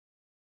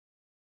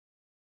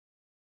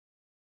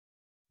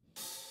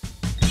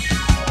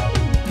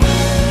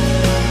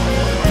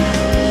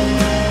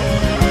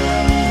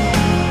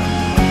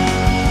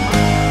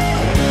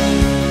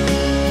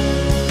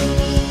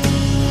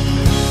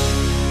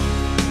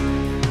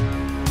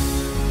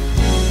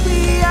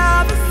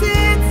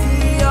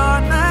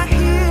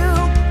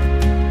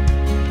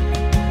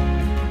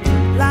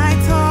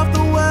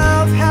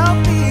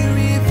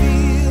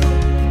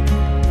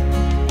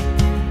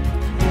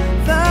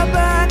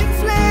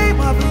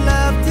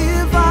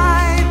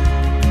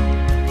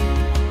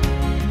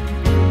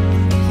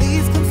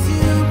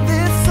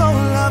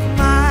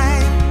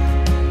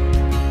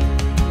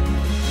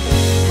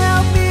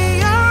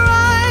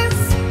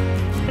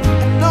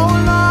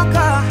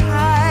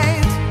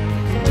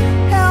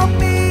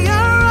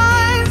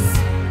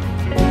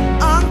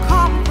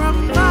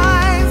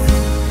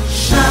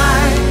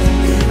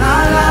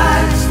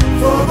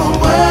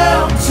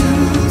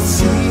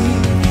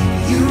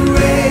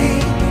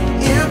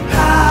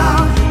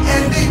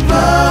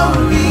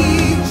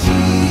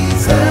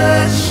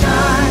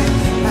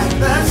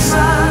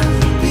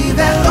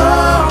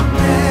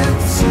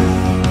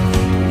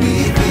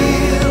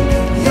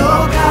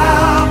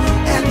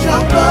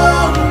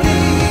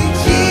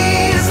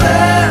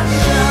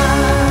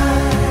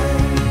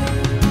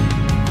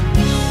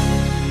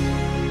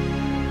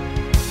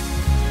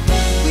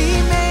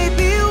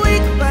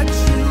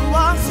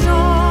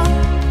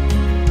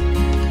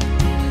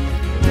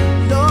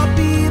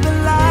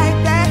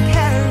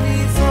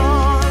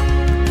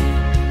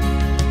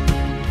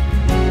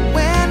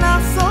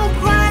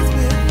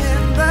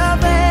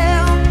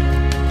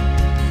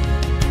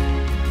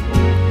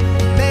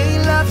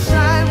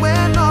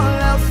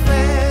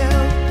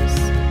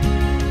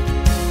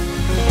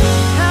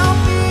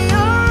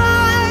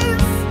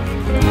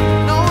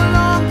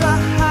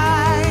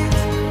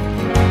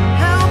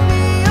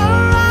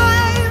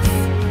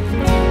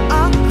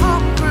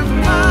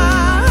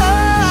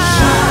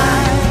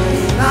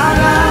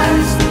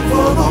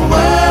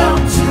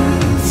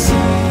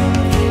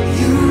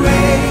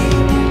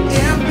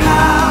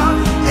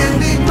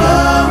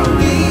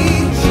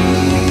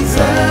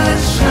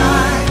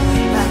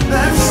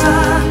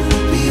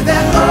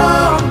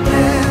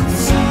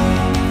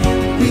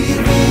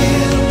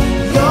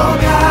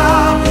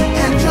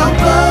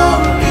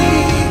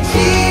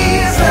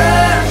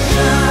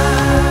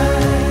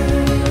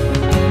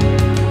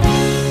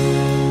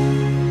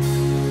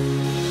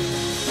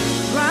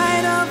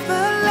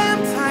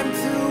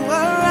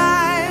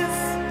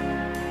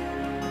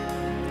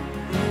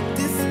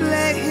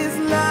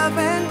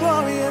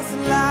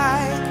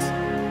light,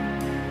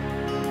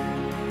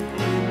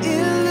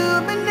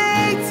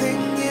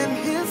 illuminating in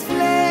his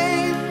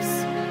flames,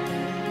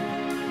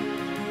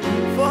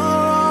 for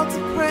all to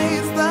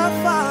praise the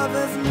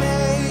Father's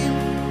name.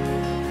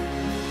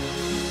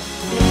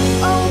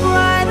 Oh,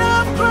 bride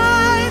of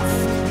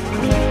Christ,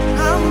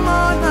 come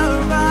on,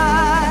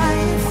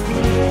 arise.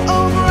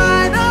 Oh,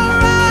 bride,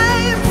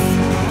 arise,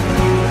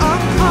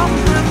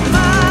 uncompromised.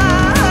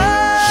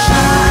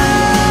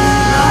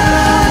 Shine your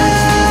light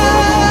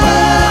for the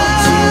world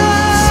to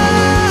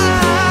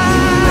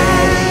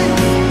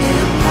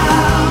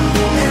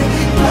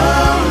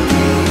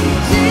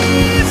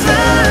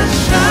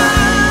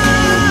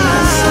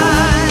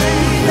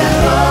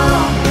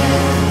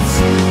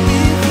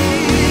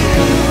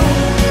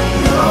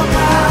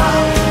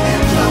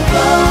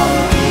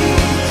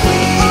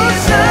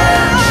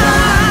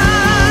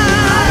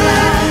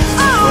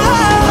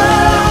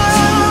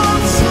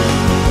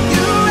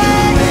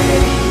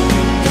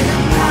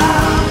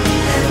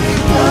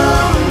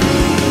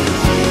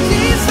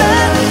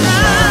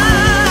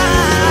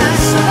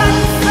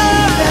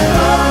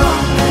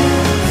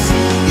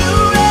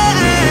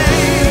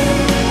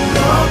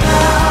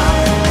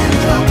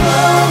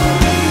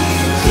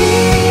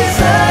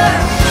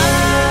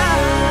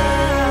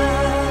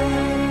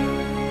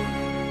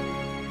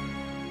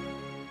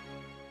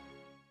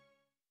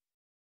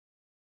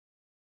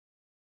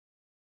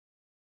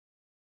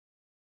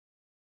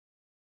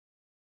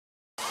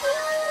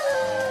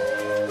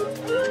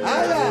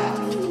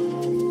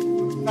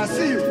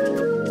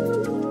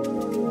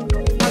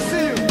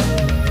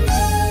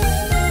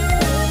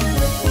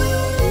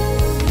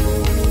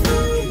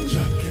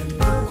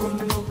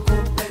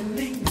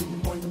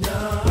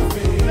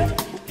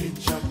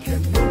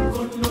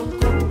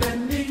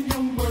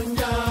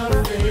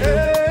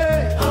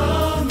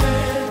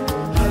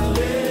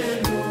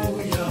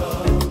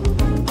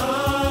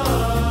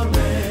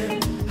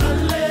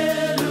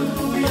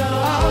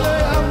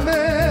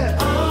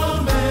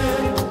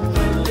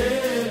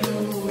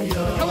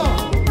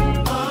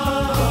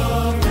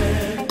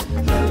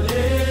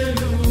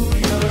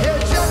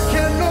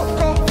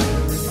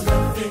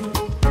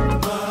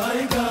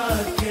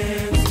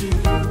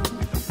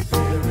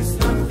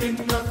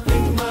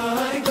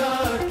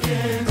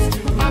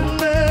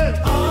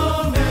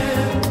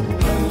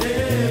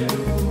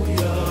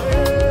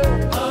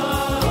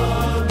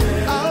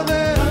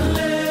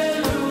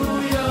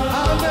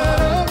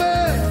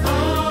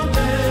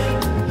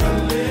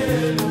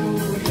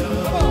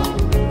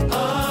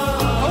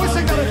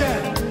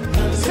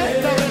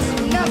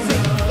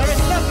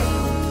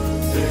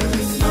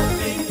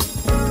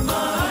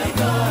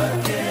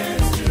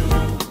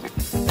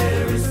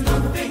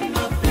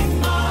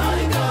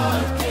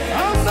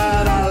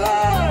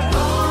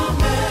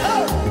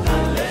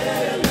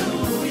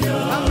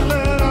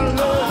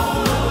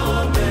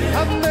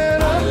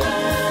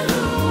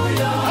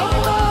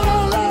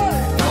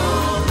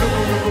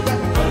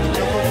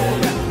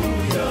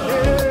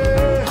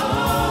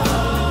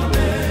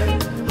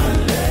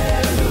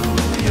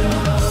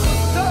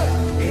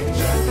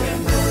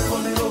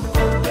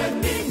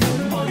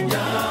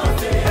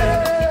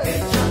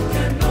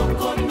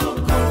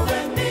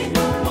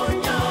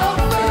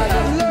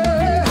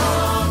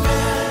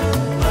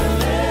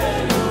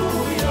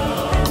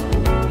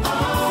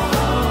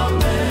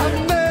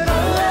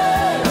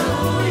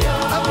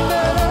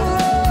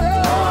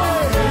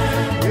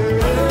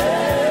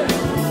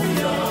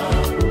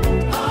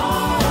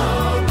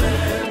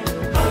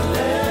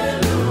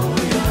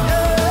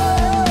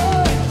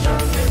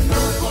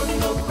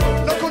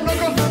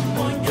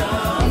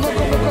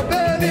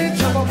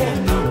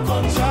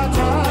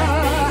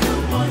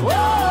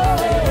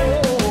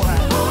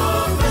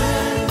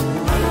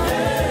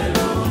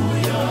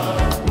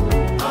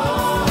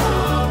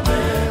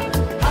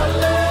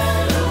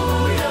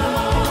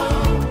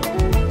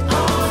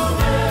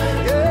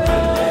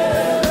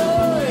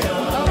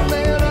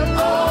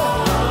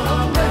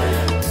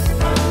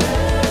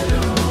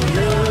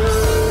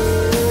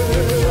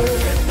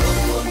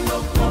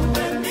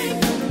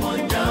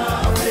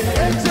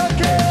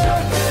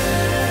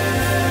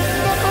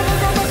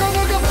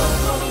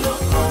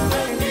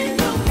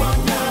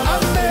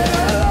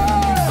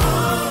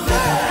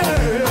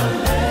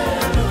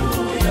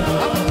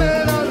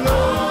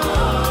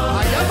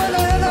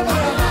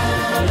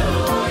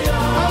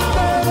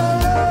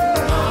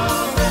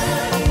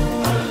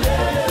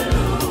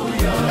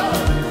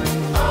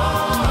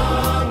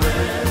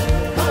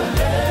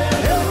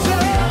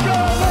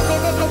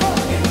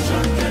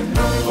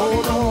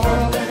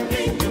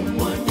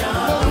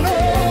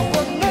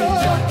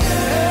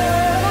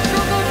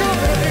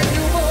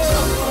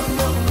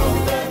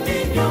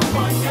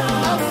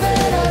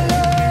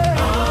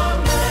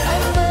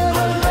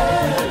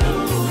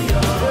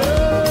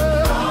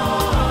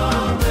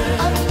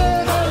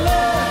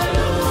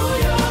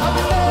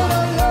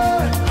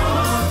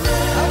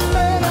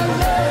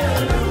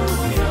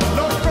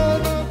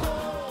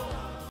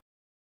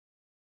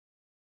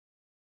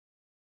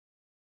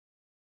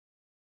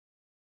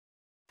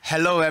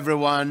Hello,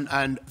 everyone,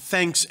 and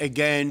thanks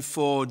again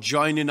for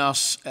joining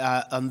us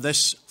on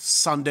this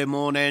Sunday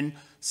morning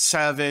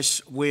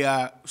service. We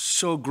are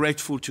so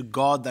grateful to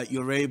God that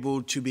you're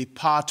able to be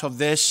part of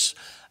this,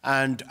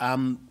 and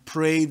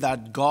pray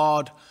that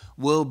God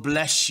will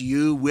bless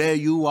you where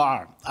you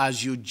are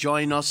as you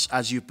join us,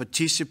 as you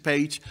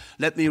participate.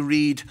 Let me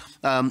read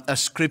a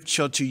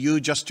scripture to you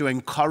just to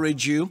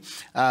encourage you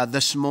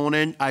this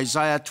morning.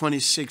 Isaiah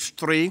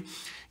 26:3.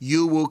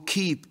 You will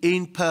keep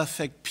in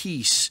perfect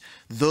peace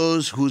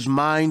those whose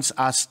minds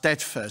are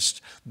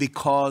steadfast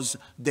because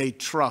they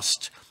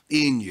trust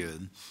in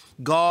you.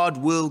 God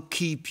will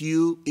keep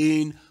you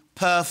in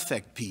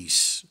perfect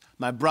peace.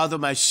 My brother,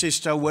 my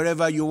sister,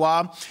 wherever you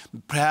are,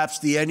 perhaps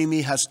the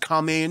enemy has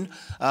come in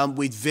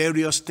with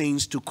various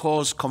things to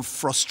cause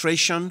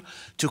frustration,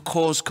 to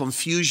cause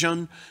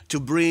confusion, to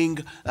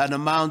bring an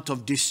amount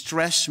of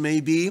distress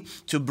maybe,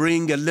 to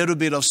bring a little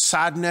bit of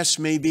sadness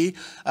maybe,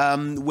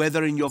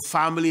 whether in your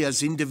family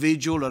as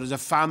individual or as a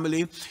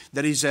family.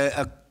 There is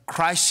a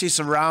crisis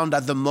around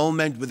at the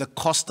moment with the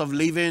cost of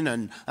living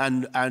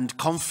and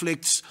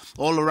conflicts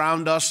all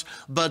around us.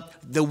 But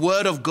the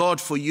word of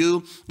God for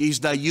you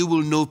is that you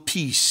will know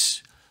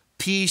peace.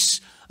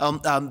 Peace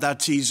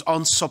that is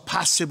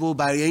unsurpassable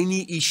by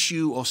any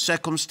issue or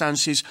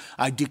circumstances.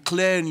 I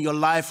declare in your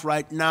life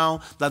right now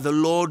that the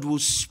Lord will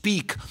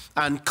speak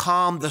and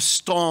calm the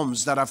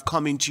storms that have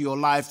come into your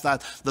life,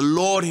 that the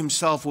Lord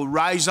himself will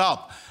rise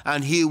up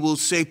and he will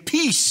say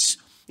peace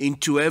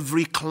into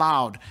every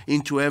cloud,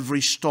 into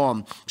every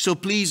storm. So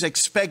please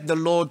expect the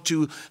Lord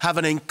to have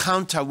an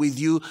encounter with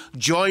you.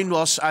 Join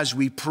us as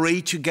we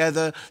pray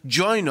together.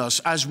 Join us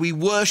as we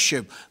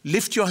worship.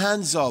 Lift your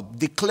hands up.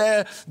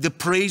 Declare the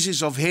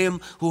praises of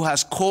him who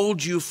has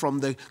called you from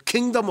the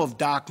kingdom of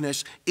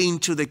darkness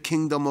into the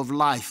kingdom of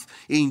life.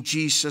 In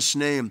Jesus'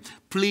 name.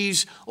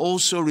 Please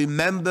also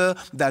remember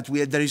that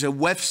there is a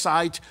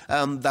website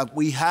that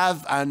we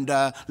have, and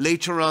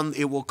later on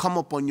it will come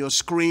up on your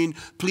screen.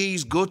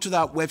 Please go to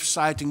that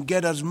website and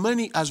get as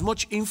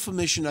much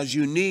information as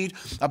you need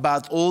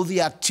about all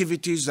the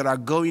activities that are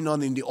going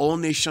on in the All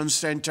Nations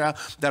Center.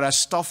 There are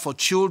stuff for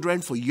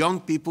children, for young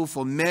people,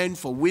 for men,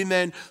 for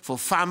women, for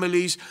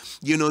families.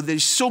 You know,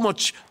 there's so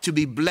much to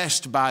be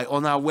blessed by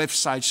on our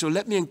website. So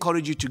let me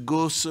encourage you to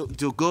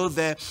go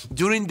there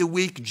during the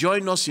week.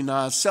 Join us in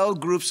our cell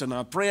groups and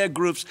our prayer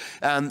groups,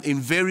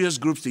 in various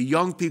groups, the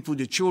young people,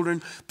 the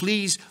children.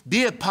 Please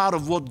be a part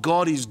of what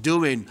God is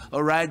doing.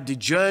 All right. The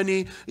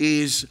journey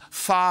is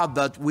far,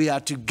 but we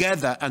are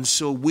together, and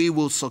so we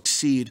will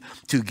succeed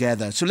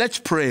together. So let's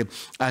pray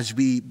as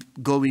we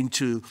go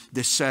into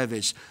the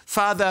service.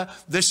 Father,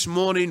 this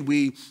morning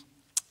we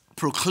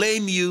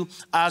proclaim you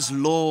as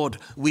Lord.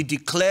 We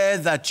declare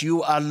that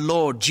you are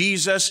Lord.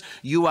 Jesus,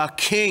 you are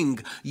King.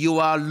 You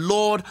are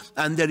Lord,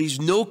 and there is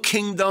no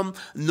kingdom,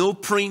 no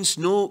prince,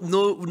 no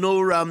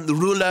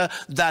ruler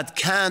that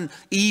can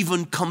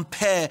even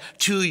compare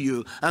to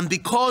you. And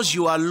because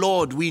you are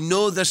Lord, we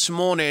know this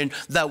morning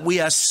that we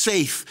are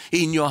safe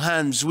in your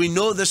hands. We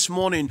know this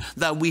morning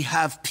that we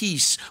have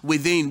peace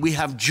within. We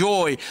have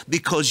joy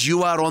because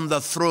you are on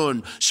the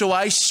throne. So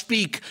I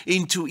speak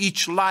into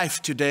each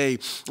life today.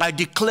 I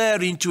declare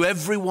into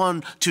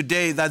everyone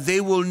today that they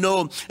will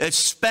know a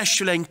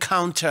special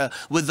encounter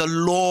with the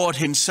Lord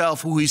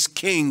himself, who is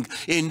King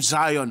in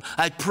Zion.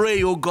 I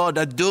pray, oh God,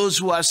 that those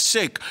who are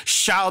sick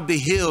shall be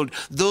healed.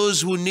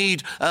 Those who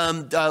need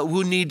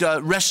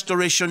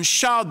restoration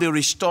shall be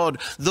restored.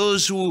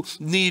 Those who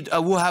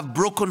have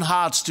broken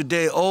hearts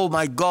today, oh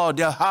my God,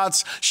 their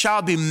hearts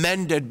shall be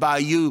mended by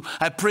you.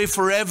 I pray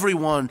for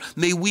everyone.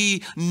 May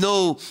we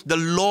know the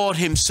Lord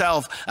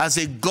himself as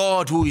a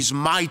God who is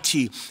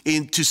mighty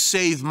to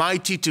save,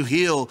 mighty to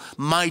heal,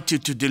 mighty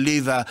to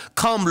deliver.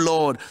 Come,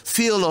 Lord,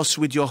 fill us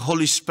with your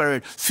Holy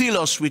Spirit. Fill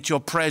us with your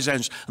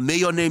presence. May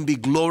your name be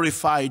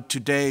glorified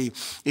today.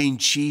 In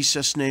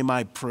Jesus' name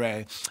I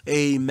pray.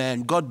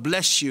 Amen. God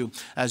bless you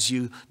as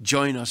you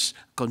join us.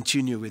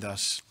 Continue with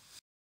us.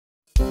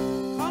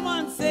 Come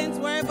on, saints,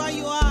 wherever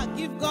you are,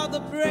 give God the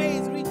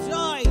praise.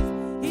 Rejoice.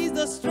 He's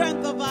the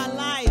strength of our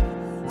life,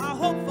 our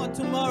hope for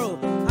tomorrow,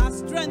 our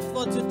strength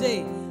for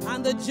today.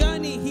 And the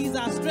journey, he's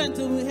our strength,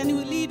 and he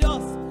will lead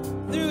us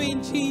through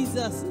in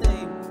Jesus'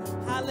 name.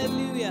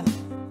 Hallelujah.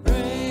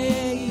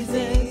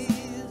 Praises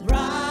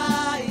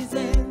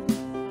rising,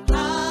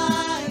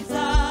 lights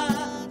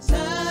are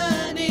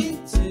turning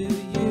to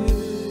you.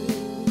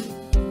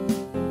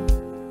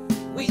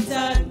 We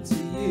turn to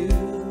you.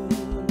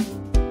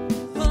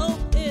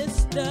 Hope is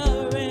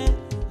stirring.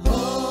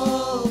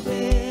 Hope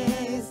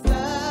is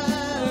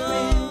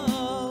stirring.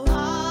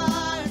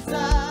 Hearts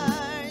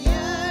are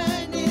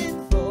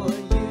yearning for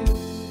you.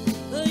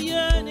 The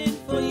yearning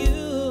for you.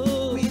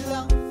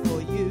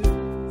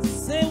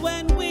 Say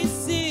when we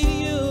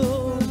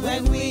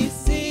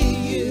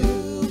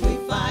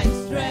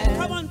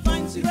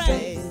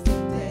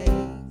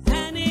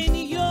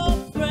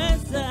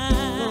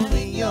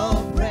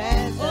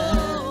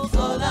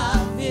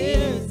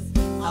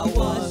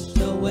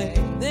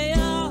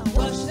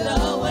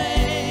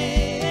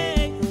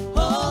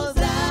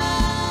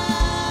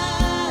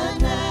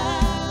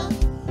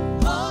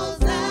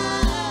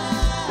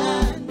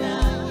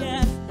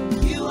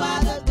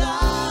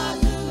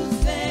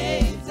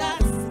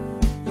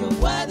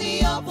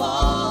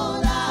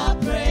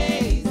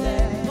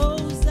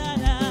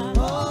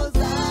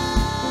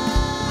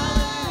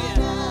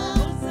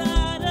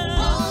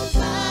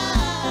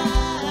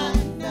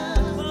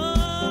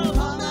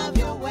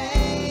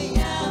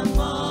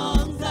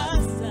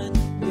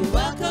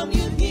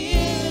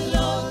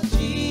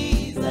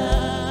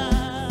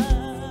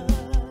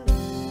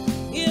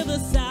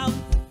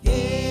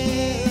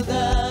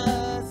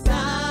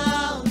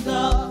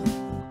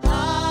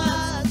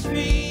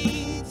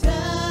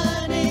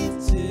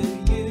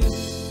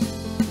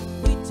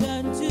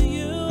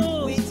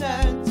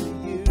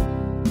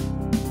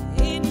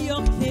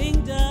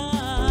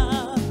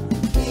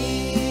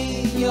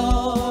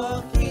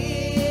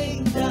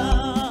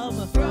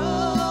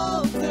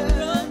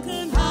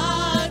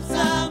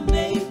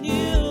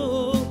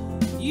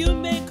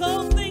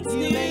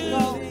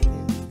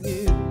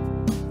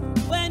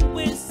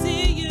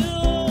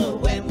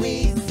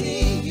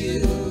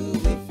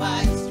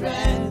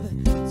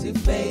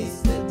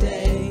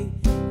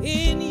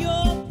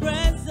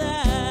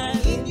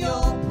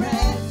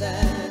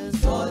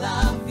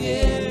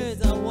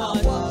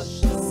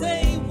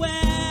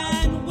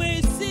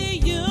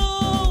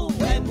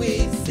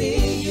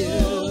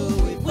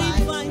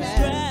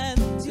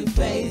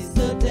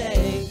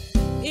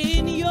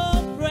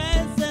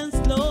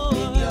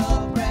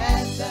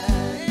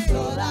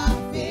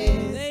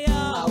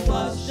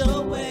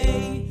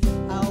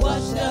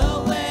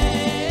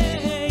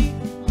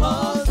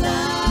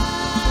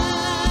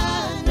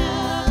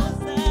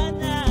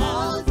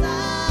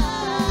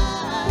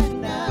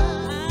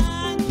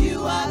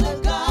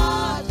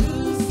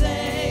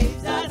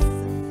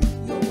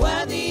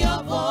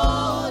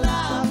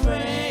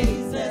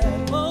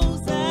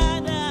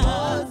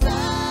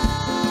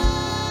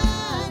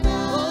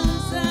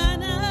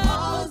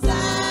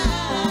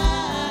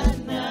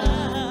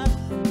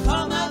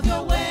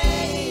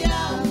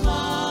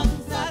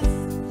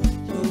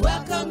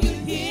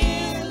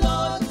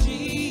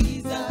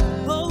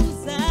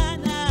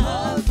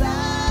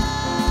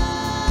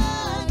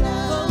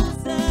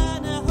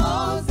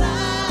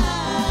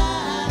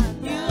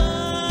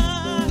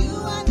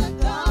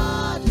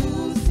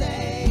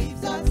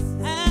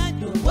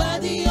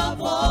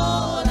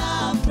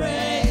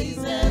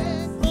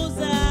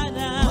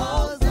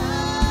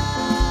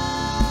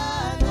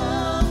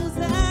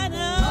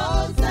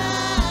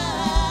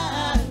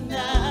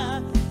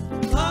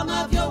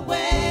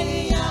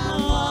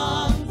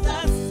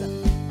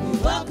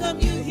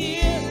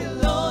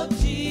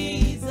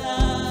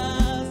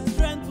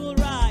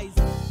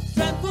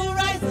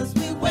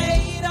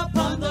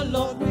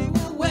Lord. We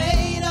will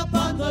wait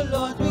upon the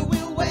Lord. We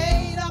will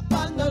wait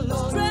upon the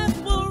Lord.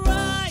 Strength will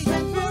rise.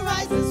 Strength will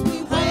rise as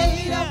we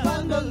wait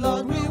upon the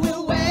Lord. We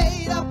will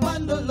wait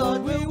upon the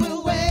Lord. We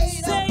will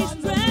wait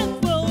upon the Lord.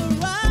 Strength will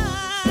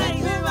rise.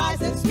 Strength will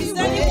rise as we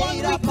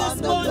wait upon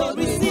the Lord.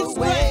 We will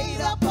wait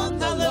upon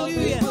the Lord.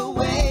 We will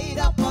wait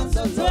upon the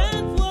Lord.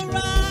 Strength will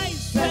rise.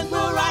 Strength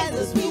will rise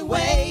as we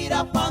wait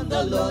upon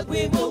the Lord.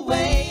 We will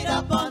wait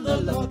upon the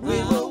Lord.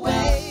 We will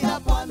wait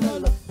upon the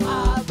Lord.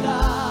 Our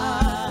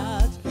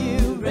God,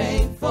 you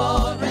reign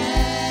forever.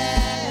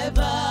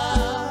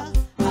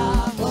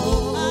 Our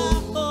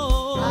hope,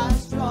 our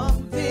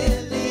strong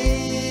deliverer.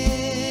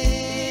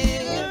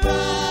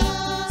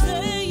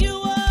 Say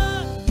you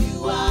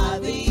are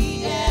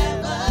the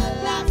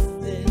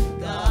everlasting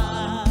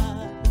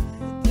God,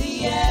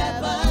 the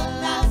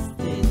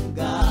everlasting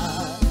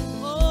God.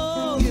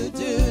 Oh, you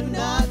do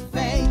not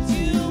faint,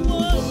 you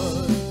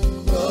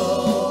won't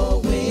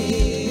grow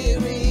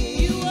weary.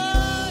 You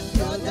are,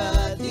 you're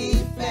the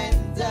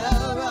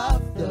defender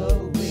of the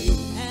weak,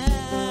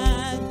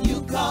 and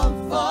you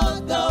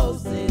comfort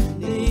those in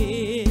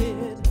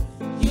need.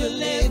 You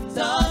lift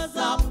us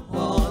up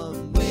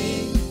on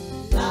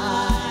wings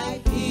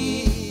like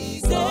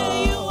eagles.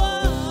 Say you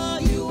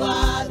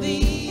are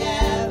the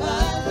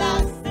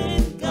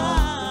everlasting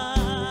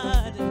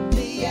God,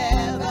 the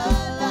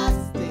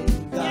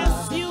everlasting God.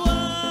 Yes, you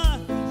are.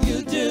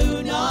 You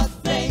do not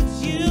faint,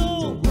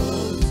 you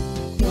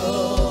won't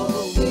grow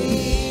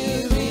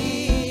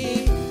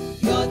weary.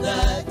 You're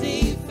the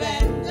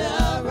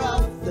defender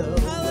of the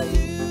weak.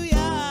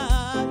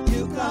 Hallelujah.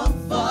 You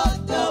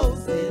comfort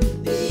those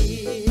in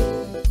need.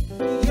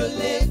 You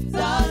lift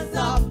us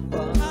up,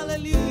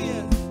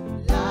 hallelujah,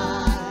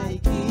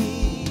 like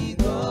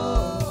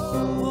eagles.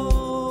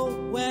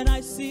 Oh, when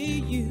I see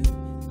you,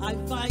 I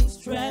find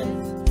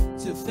strength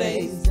to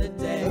face the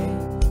day.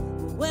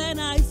 When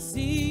I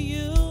see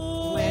you,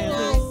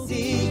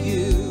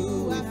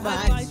 I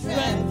find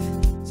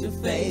strength to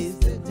face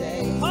the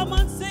day. Come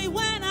on, say,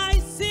 when I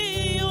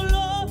see you,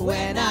 Lord.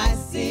 When I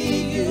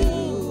see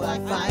you, I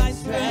find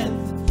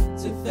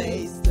strength to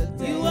face the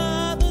day. You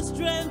are the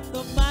strength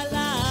of my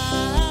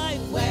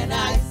life. When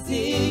I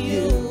see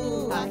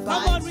you, I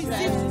find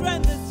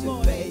strength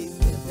to face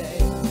the day.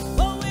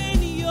 Oh,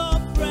 in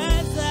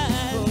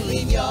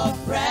your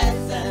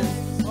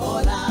presence,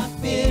 all our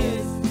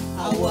fears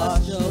are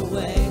washed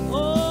away.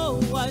 Oh,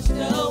 washed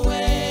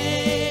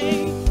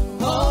away.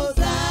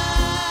 Hosanna,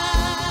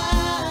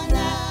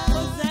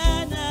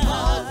 Hosanna,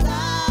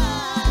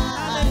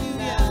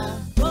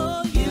 Hallelujah.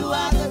 Oh, you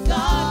are the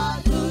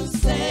God who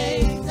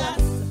saved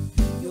us.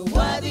 You're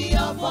worthy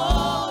of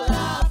all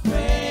our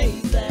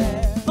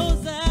praises.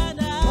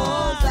 Hosanna,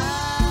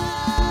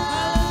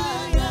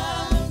 Hallelujah.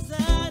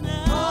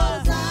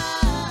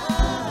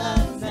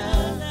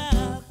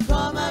 Hosanna,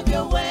 come have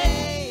your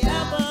way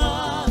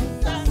among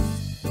us.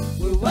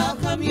 We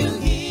welcome you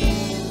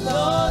in,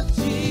 Lord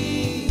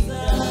Jesus.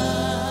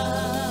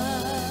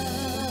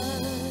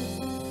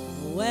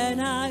 When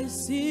I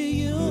see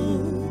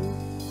you,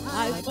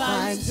 I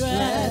find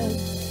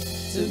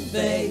strength to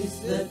face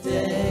the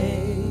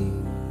day.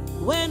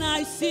 When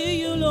I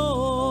see you,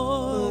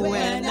 Lord,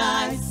 when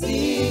I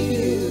see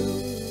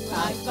you,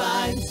 I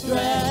find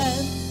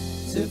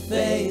strength to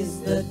face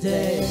the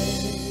day.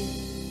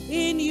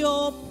 In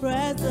your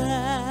presence,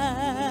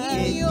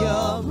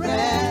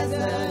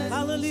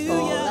 hallelujah,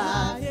 all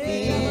our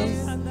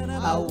fears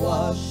are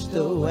washed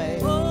away.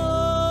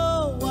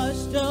 Oh,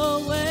 washed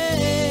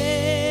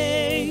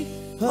away.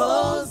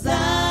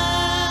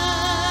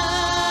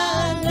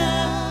 Hosanna,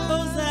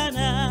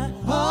 Hosanna,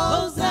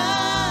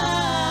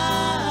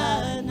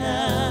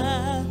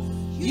 Hosanna.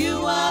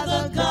 You are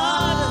the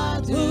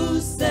God who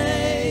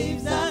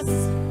saves us.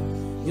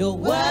 You're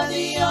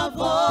worthy of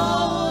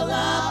all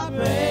our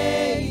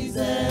praises.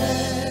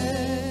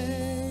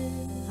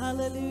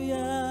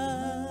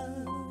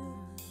 Hallelujah.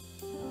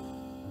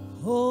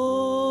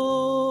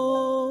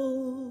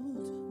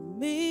 Hold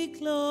me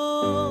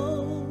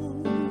close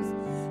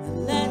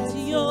and let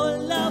your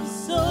love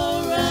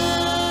surround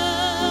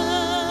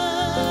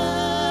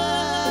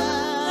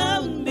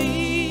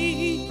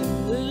me.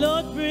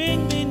 Lord,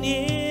 bring me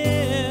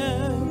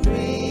near.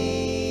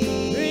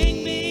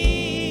 Bring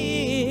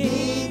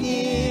me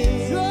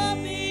near. Draw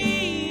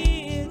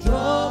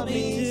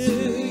me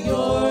to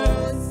your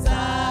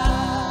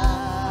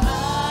side.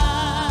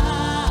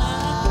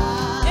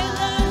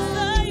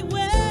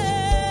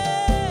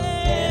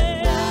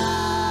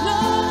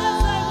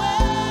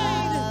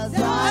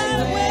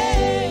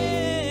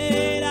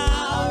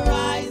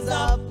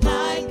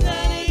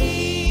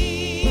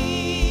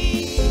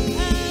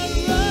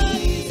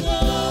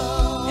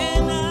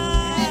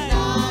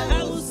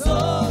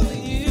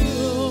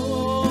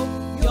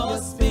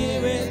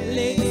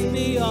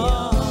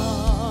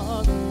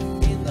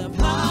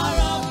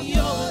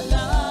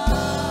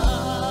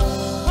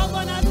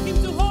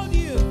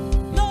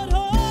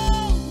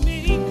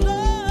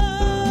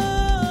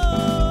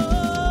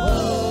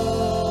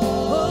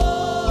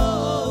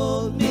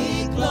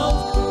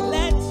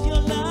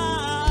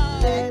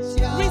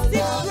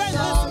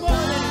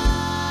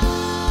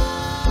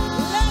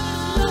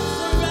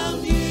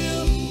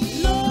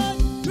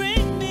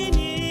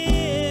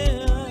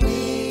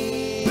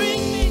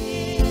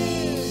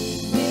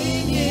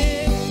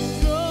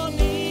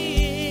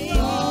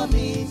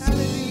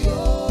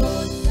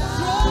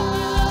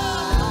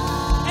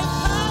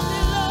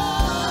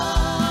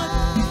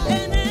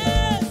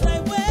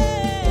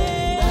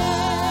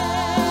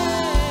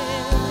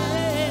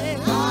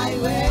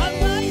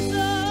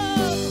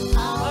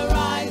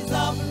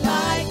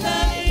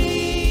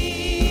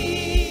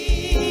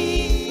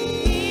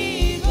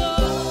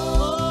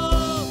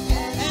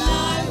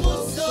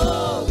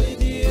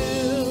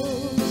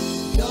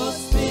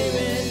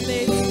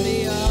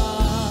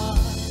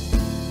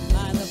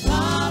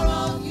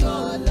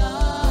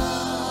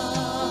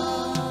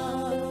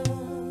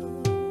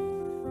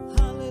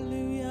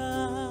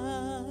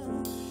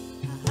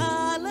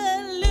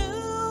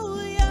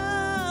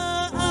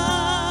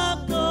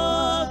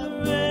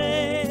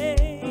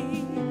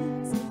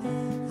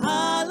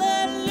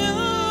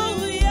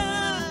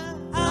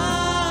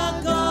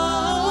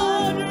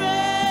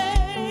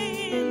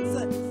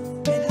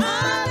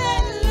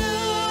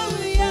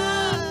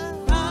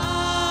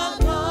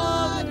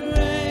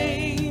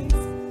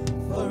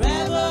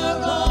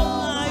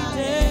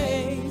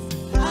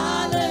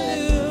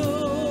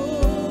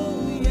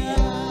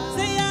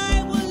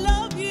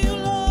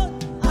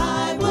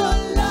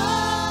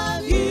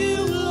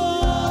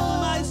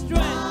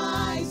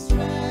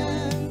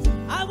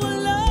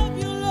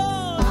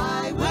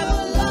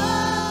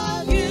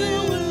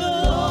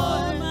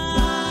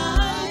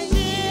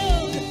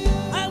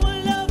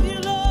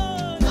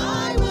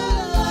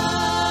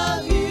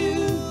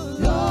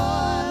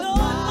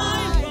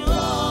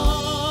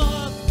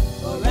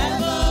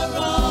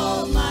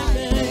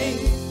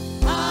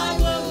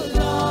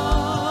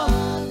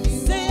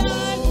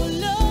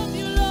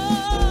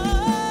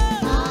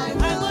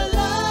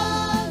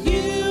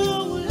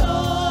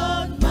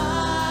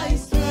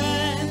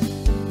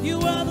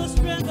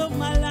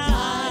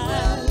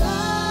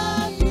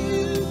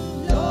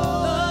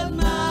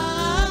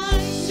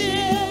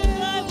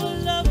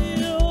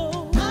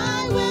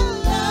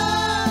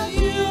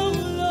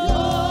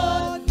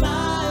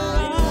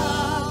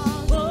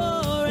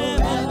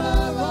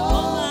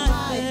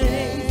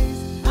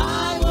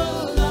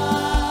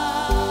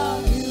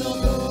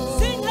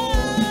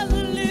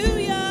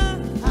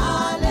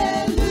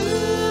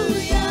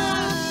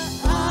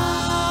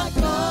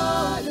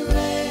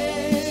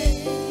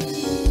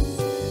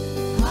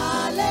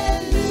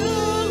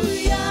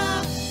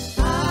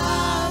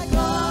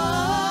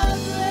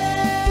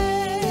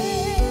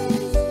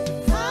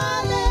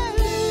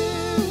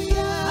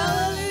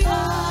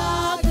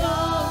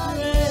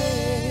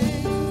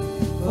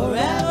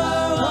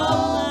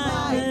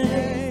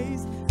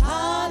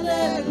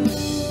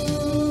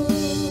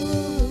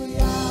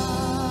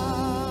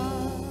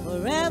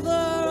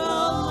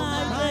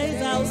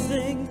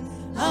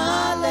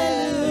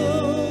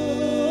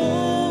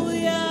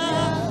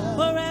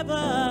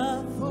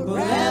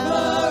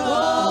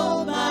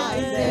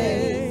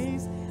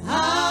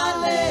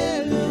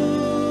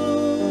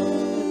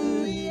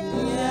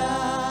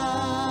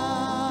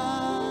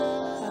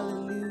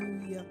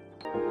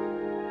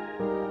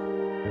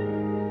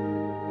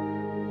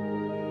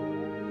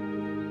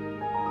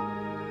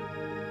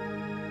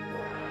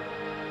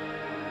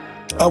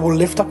 I will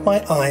lift up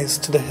my eyes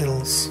to the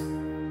hills.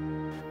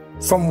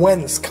 From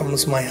whence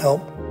comes my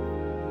help?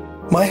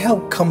 My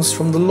help comes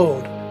from the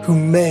Lord, who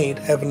made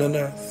heaven and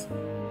earth.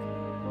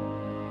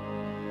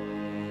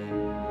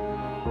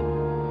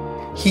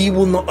 He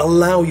will not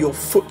allow your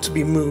foot to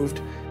be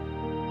moved.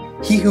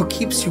 He who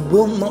keeps you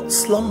will not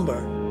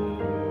slumber.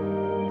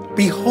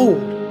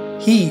 Behold,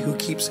 he who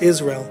keeps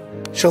Israel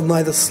shall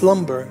neither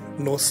slumber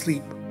nor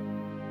sleep.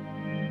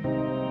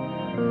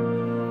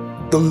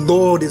 The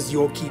Lord is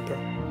your keeper.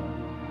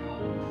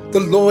 The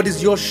Lord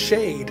is your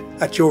shade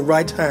at your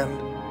right hand.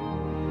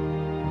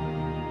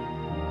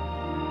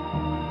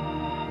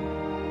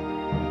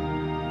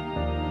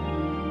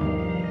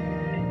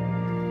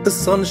 The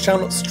sun shall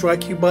not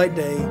strike you by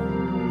day,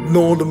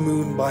 nor the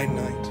moon by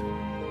night.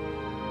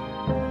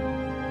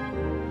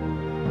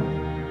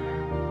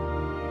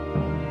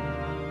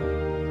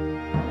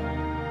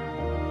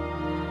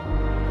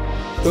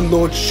 The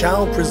Lord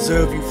shall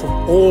preserve you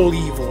from all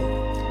evil.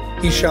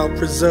 He shall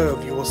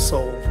preserve your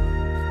soul.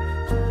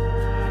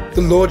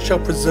 The Lord shall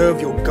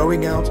preserve your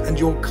going out and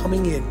your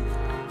coming in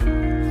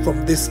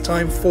from this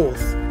time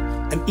forth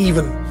and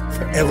even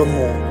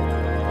forevermore.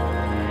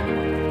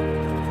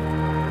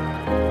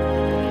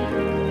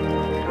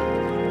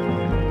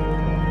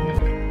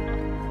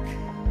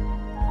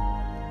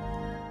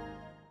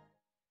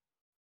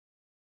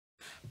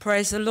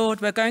 Praise the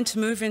Lord. We're going to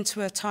move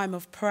into a time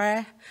of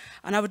prayer,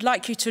 and I would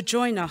like you to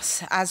join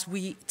us as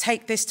we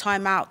take this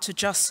time out to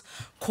just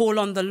call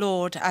on the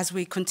Lord as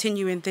we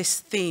continue in this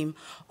theme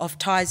of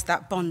ties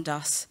that bond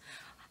us.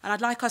 And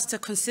I'd like us to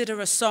consider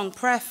a song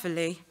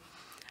prayerfully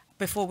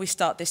before we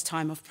start this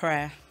time of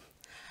prayer.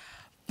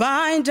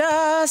 Bind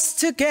us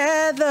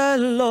together,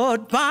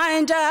 Lord,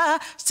 bind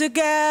us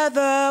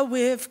together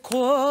with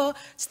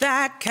cords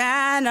that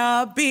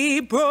cannot be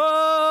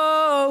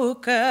broken.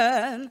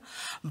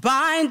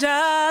 Bind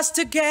us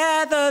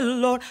together,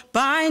 Lord,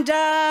 bind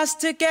us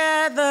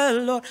together,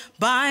 Lord,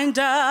 bind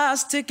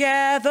us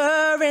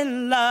together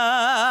in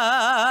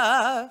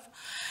love.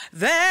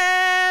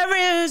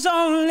 There is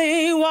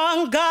only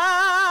one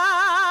God.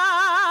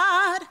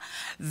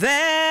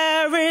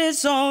 There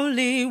is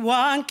only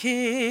one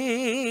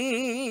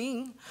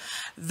King.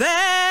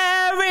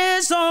 There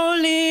is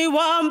only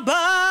one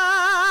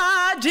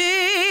body.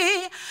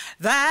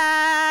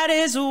 That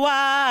is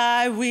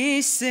why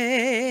we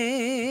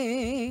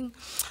sing.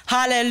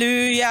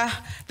 Hallelujah.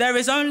 There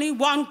is only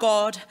one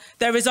God.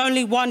 There is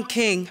only one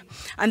King.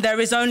 And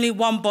there is only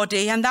one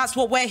body. And that's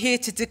what we're here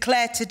to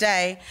declare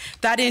today.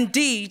 That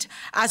indeed,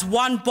 as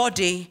one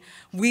body,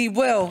 we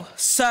will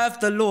serve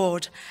the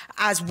Lord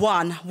as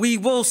one. We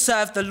will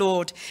serve the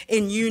Lord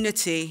in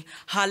unity.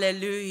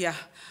 Hallelujah.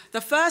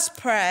 The first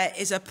prayer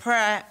is a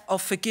prayer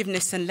of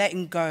forgiveness and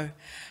letting go.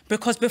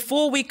 Because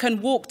before we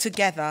can walk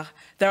together,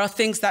 there are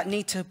things that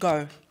need to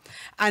go.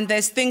 And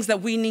there's things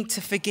that we need to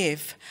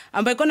forgive.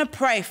 And we're going to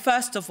pray,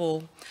 first of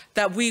all,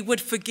 that we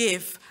would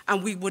forgive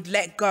and we would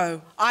let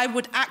go. I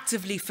would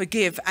actively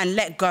forgive and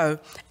let go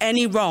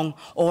any wrong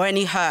or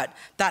any hurt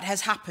that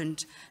has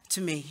happened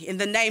to me. In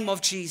the name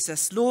of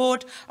Jesus,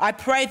 Lord, I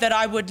pray that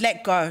I would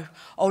let go,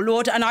 oh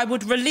Lord, and I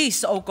would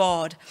release, oh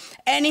God,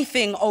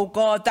 anything, oh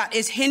God, that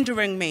is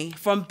hindering me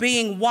from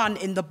being one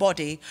in the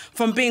body,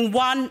 from being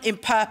one in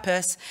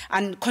purpose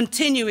and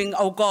continuing,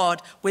 oh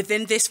God,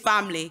 within this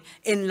family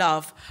in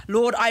love.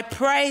 Lord, I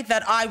pray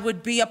that I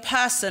would be a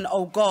person,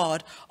 oh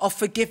God, of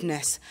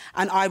forgiveness,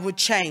 and I would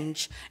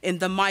change in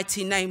the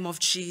mighty name of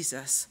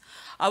Jesus.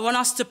 I want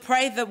us to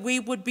pray that we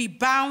would be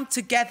bound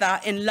together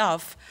in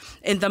love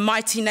in the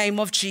mighty name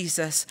of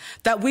Jesus,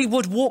 that we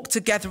would walk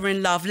together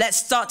in love. Let's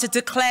start to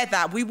declare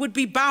that we would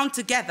be bound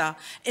together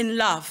in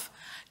love.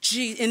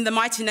 In the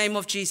mighty name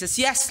of Jesus.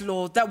 Yes,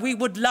 Lord, that we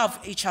would love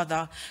each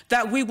other,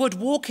 that we would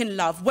walk in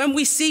love. When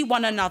we see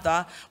one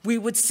another, we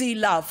would see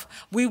love.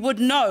 We would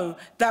know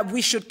that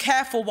we should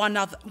care for one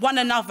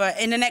another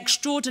in an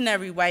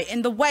extraordinary way,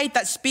 in the way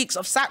that speaks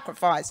of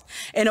sacrifice,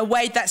 in a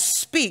way that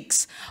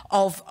speaks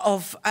of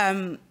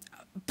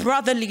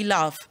brotherly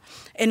love,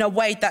 in a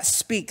way that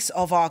speaks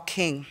of our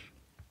King.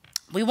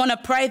 We want to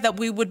pray that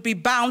we would be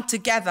bound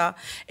together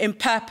in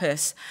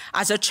purpose.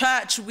 As a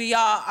church, we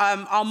are,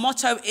 our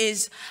motto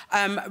is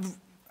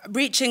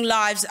reaching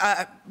lives,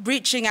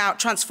 reaching out,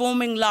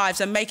 transforming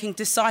lives and making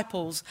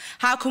disciples.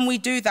 How can we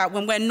do that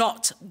when we're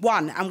not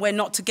one and we're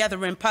not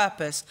together in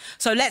purpose?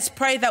 So let's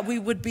pray that we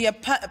would be a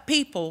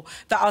people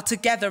that are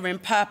together in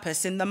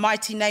purpose in the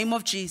mighty name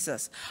of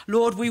Jesus.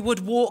 Lord, we would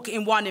walk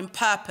in one in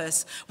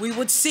purpose. We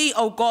would see,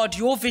 oh God,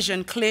 your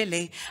vision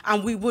clearly,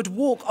 and we would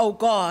walk, oh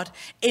God,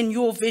 in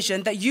your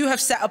vision that you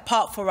have set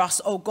apart for us,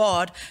 oh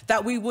God,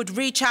 that we would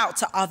reach out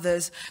to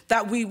others,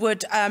 that we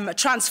would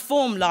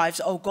transform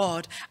lives, oh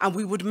God, and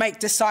we would make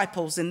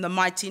disciples in the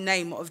mighty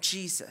name of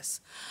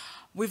Jesus.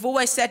 We've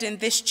always said in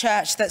this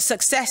church that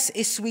success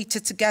is sweeter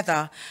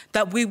together,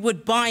 that we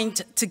would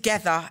bind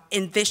together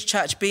in this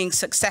church being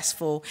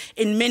successful,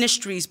 in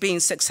ministries being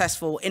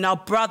successful, in our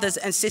brothers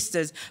and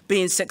sisters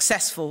being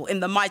successful, in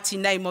the mighty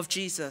name of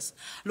Jesus.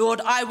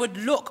 Lord, I would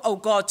look, oh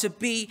God, to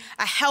be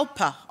a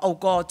helper, oh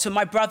God, to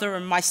my brother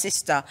and my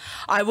sister.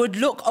 I would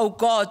look, oh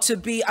God, to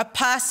be a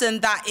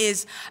person that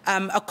is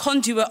a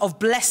conduit of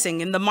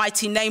blessing in the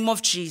mighty name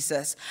of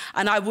Jesus.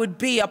 And I would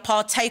be a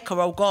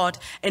partaker, oh God,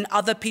 in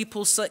other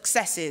people's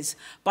success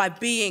by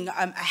being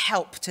a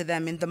help to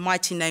them in the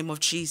mighty name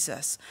of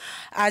Jesus.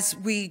 As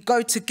we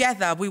go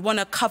together, we want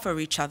to cover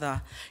each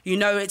other. You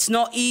know, it's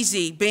not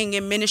easy being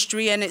in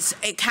ministry, and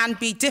it can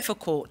be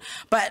difficult.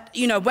 But,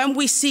 you know, when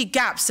we see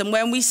gaps and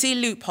when we see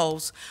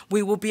loopholes,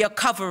 we will be a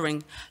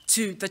covering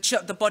to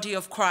the body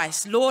of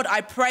Christ. Lord,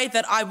 I pray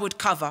that I would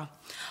cover.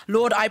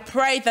 Lord, I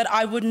pray that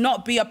I would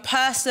not be a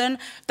person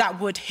that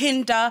would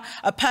hinder,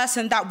 a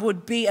person that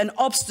would be an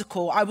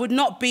obstacle. I would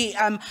not be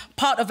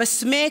part of a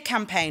smear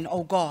campaign,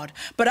 oh God,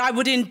 but I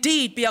would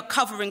indeed be a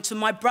covering to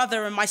my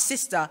brother and my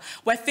sister.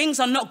 Where things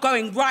are not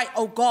going right,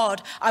 oh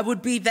God, I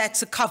would be there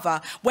to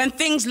cover. When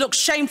things look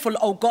shameful,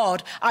 oh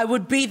God, I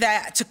would be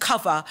there to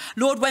cover.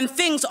 Lord, when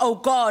things, oh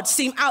God,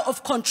 seem out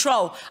of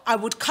control, I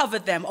would cover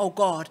them, oh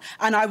God,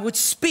 and I would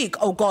speak,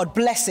 oh God,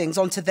 blessings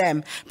onto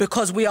them,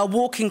 because we are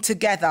walking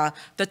together,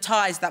 the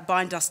ties that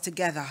bind us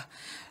together.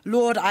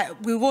 Lord,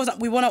 we want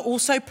to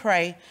also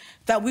pray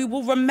that we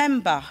will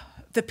remember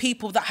the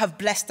people that have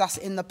blessed us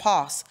in the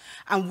past,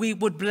 and we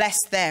would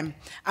bless them,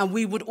 and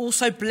we would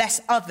also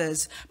bless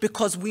others,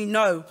 because we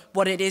know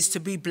what it is to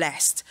be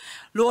blessed.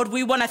 Lord,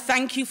 we want to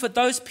thank you for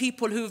those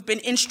people who have been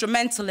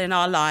instrumental in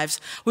our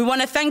lives. We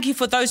want to thank you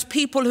for those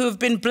people who have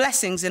been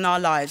blessings in our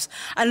lives.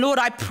 And Lord,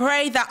 I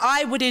pray that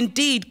I would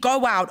indeed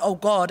go out, oh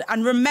God,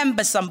 and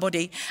remember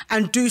somebody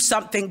and do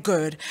something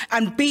good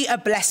and be a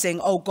blessing,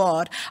 oh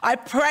God. I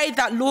pray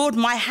that, Lord,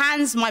 my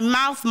hands, my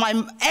mouth,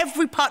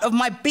 every part of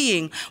my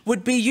being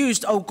would be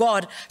used, oh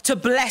God, to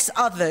bless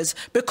others.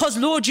 Because,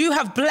 Lord, you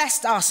have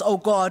blessed us, oh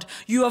God.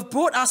 You have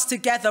brought us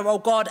together, oh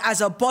God, as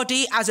a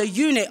body, as a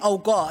unit, oh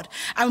God.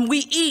 And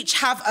we each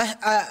have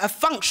a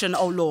function,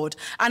 oh Lord.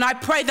 And I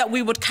pray that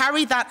we would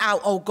carry that out,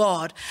 oh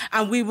God,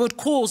 and we would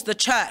cause the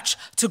church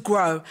to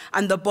grow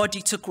and the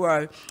body to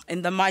grow.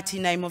 In the mighty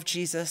name of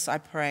Jesus, I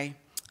pray.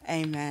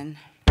 Amen.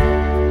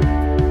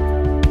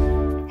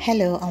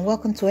 Hello and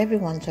welcome to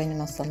everyone joining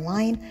us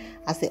online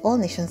as the All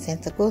Nations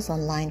Centre goes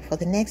online for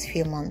the next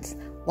few months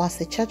whilst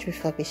the church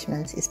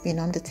refurbishment is being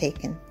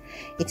undertaken.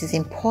 It is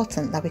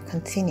important that we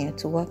continue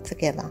to work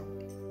together.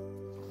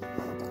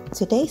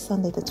 Today,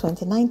 Sunday the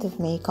 29th of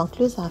May,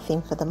 concludes our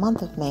theme for the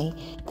month of May,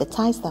 The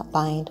Ties That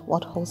Bind,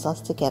 What Holds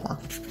Us Together.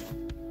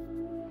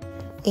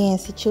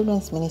 ANC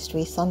Children's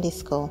Ministry Sunday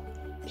School.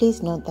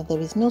 Please note that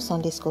there is no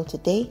Sunday School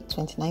today,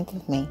 29th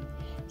of May.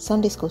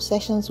 Sunday School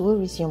sessions will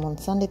resume on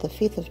Sunday the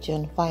 5th of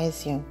June via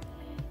Zoom.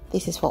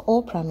 This is for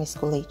all primary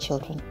school age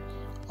children.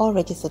 All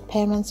registered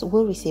parents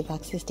will receive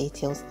access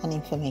details and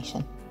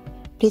information.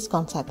 Please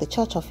contact the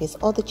church office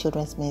or the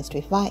Children's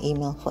Ministry via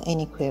email for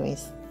any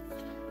queries.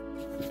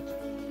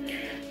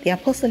 The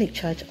Apostolic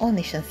Church All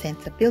Nations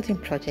Centre building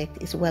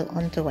project is well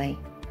underway.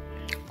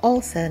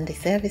 All Sunday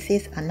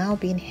services are now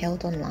being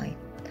held online.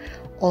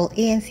 All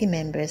ANC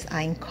members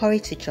are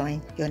encouraged to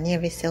join your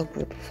nearest cell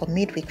group for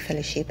midweek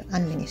fellowship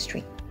and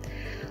ministry.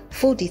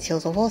 Full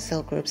details of all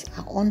cell groups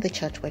are on the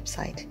church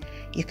website.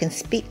 You can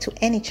speak to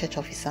any church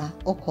officer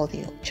or call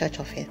the church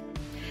office.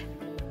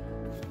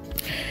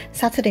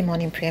 Saturday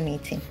morning prayer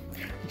meeting.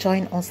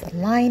 Join us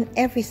online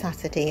every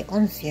Saturday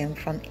on Zoom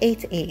from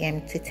 8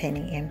 a.m. to 10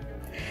 a.m.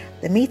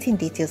 The meeting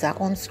details are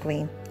on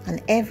screen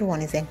and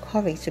everyone is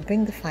encouraged to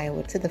bring the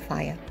firewood to the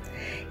fire.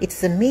 It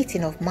is a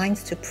meeting of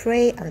minds to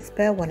pray and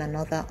spur one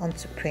another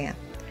onto prayer.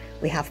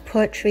 We have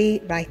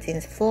poetry,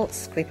 writings, thoughts,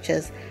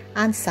 scriptures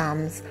and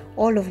psalms,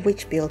 all of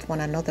which build one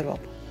another up.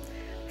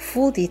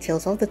 Full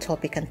details of the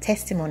topic and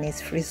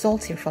testimonies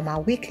resulting from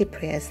our weekly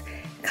prayers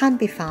can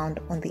be found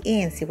on the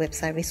ANC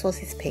website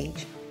resources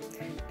page.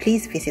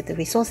 Please visit the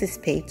resources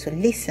page to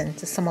listen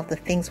to some of the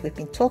things we've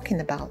been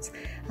talking about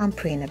and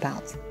praying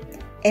about.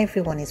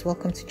 Everyone is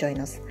welcome to join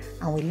us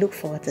and we look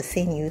forward to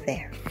seeing you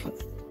there.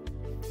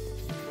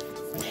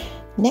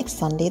 Next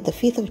Sunday, the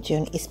 5th of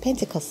June, is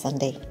Pentecost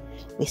Sunday.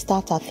 We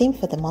start our theme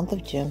for the month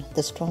of June,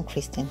 The Strong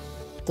Christian.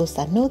 Those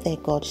that know their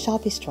God shall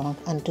be strong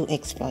and do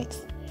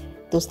exploits.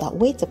 Those that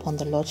wait upon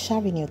the Lord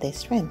shall renew their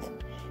strength.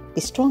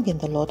 Be strong in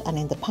the Lord and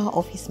in the power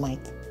of his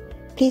might.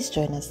 Please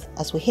join us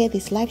as we hear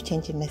these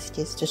life-changing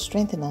messages to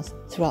strengthen us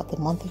throughout the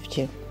month of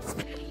June.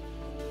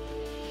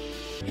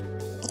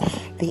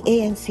 The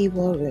ANC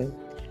War Room.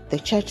 The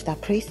church that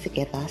prays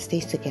together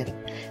stays together.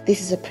 This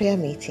is a prayer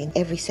meeting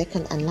every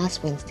second and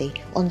last Wednesday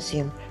on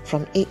Zoom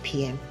from 8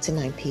 p.m. to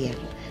 9 p.m.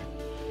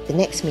 The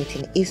next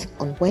meeting is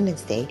on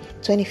Wednesday,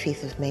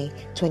 25th of May,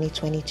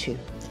 2022.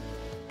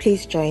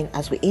 Please join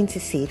as we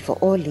intercede for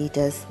all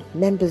leaders,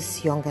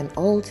 members young and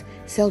old,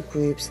 cell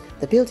groups,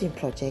 the building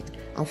project,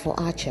 and for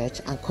our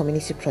church and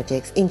community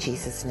projects in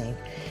Jesus' name.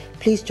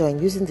 Please join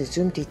using the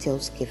Zoom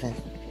details given.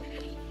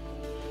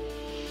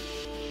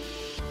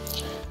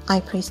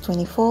 Priest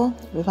 24,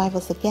 Revive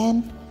Us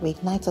Again,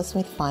 Reignite Us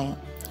with Fire.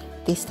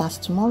 This starts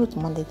tomorrow,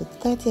 Monday the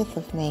 30th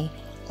of May,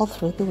 all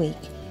through the week,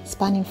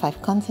 spanning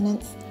 5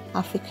 continents,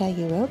 Africa,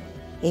 Europe,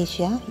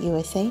 Asia,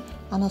 USA,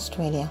 and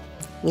Australia,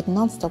 with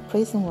non-stop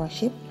praise and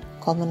worship,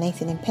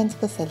 culminating in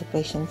Pentecost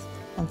celebrations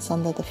on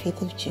Sunday the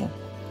 5th of June.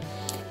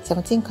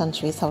 17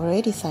 countries have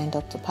already signed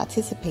up to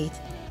participate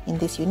in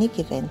this unique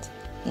event,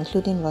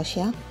 including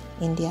Russia,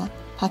 India,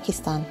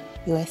 Pakistan,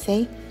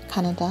 USA,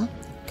 Canada,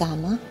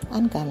 Ghana,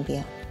 and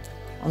Gambia.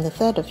 On the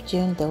 3rd of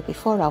June, there will be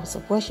 4 hours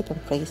of worship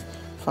and praise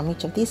from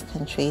each of these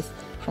countries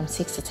from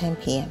 6 to 10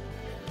 p.m.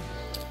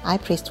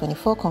 Priest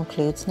 24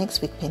 concludes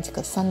next week,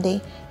 Pentecost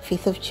Sunday,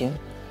 5th of June,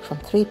 from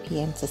 3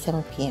 p.m. to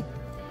 7 p.m.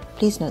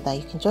 Please note that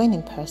you can join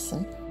in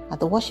person at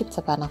the Worship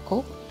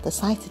Tabernacle, the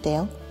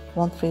Citadel,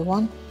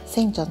 131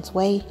 St. John's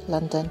Way,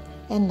 London,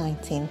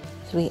 N19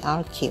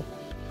 3RQ.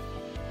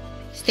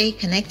 Stay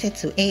connected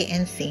to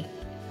ANC.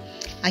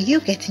 Are you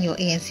getting your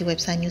ANC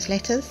website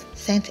newsletters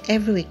sent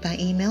every week by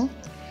email?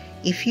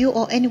 If you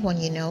or anyone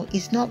you know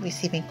is not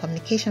receiving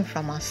communication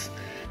from us,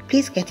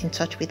 please get in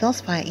touch with us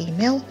via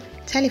email,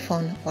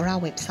 telephone, or our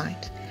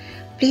website.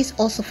 Please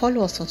also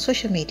follow us on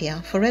social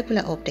media for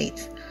regular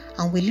updates,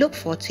 and we look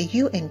forward to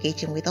you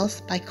engaging with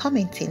us by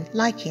commenting,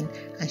 liking,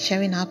 and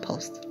sharing our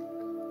posts.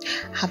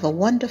 Have a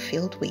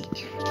wonder-filled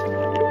week.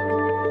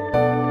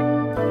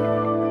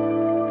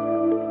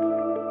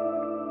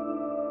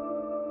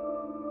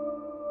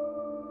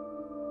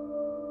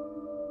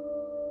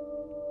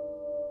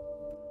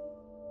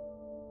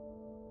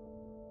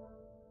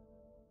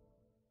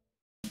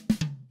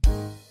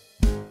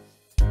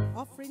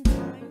 Offering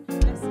time,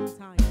 blessing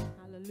time.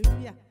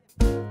 Hallelujah.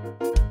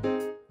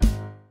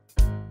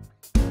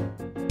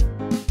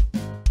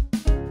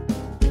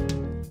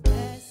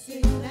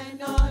 Blessing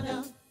and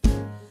honor,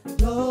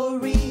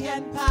 glory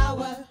and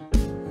power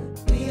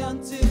be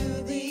unto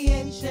the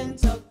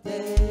Ancient of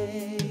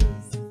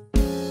Days.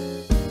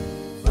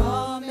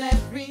 From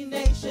every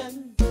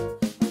nation,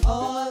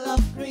 all of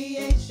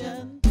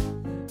creation,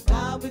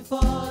 bow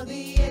before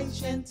the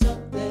Ancient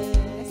of Days.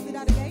 Let's do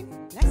that again.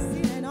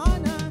 Blessing and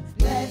honor,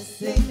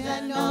 blessing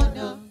and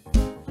honor,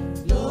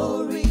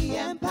 glory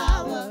and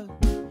power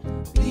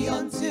be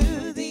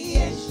unto the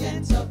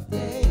Ancient of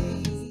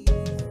Days.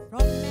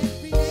 From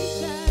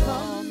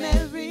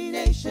every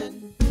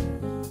nation,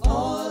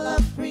 all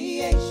of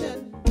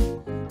creation,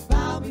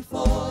 bow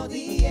before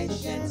the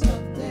Ancient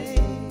of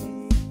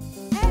Days.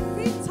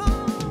 Every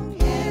tongue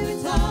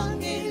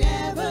in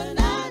heaven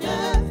and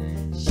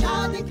earth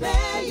shall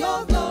declare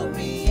your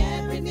glory.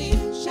 Every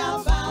knee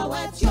shall bow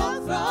at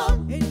your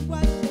throne. In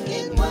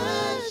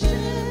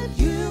worship,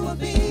 you will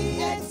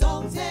be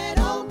exalted,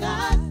 O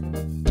God,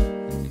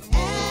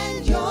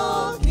 and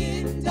your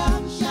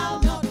kingdom shall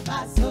not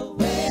pass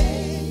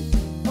away.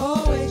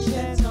 O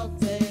Ancient of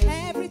Days,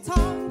 every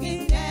tongue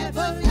in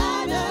heaven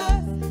and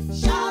earth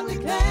shall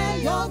declare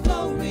your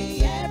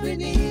glory. Every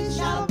knee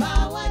shall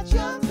bow at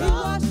your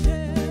throne.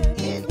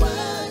 In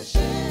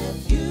worship,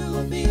 you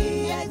will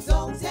be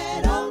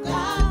exalted, O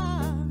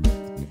God,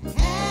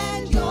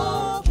 and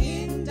your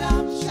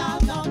kingdom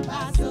shall not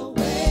pass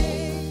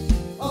away.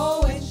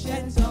 O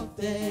Ancient of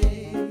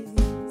Days.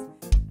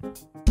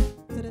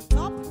 To the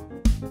top,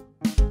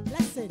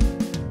 blessing,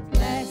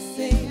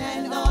 blessing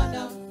and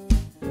honor,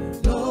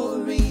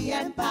 glory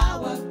and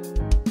power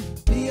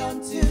be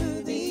unto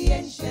the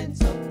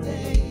Ancient of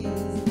Days.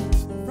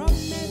 From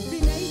every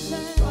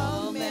nation,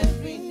 all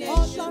of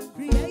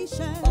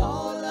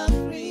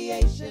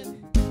creation,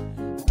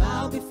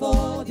 bow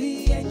before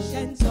the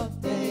Ancient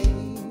of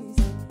Days.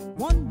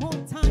 One more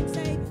time,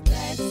 say,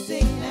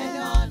 blessing and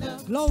honor,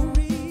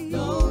 glory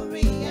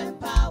and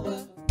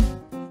power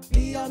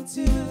be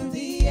unto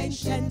the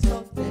Ancient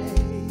of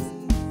Days.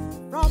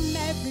 From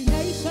every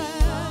nation,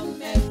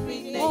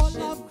 all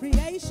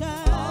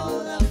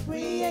of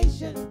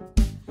creation,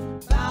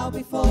 bow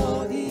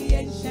before the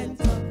Ancient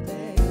of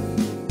Days.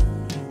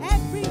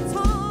 Every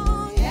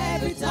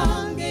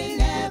tongue in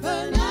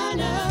heaven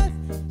and earth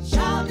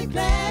shall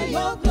declare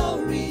your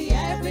glory.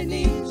 Every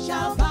knee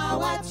shall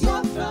bow at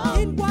your throne.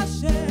 In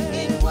worship,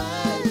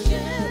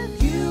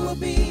 you will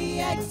be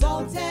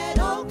exalted,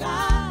 O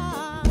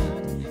God,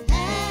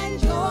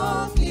 and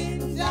your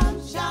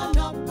kingdom shall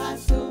not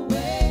pass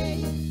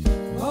away.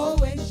 O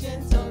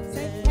Ancient of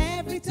Days,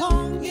 every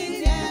tongue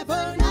in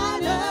heaven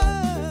and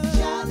earth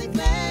shall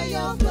declare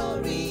your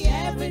glory.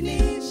 Every knee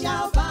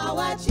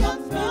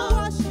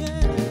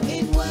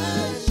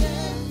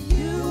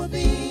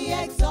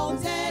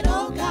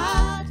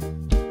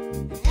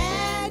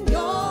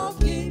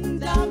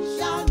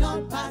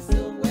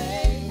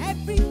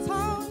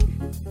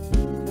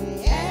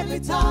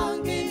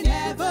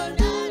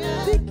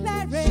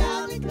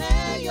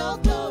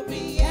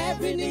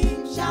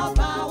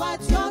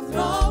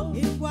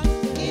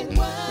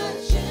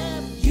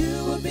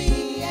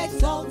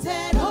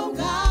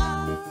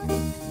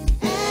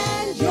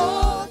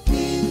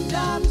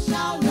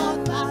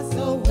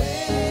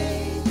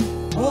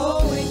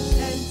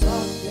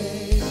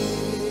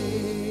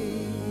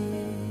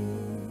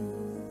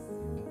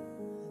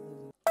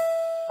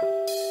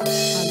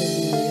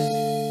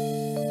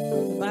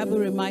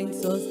Bible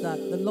reminds us that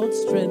the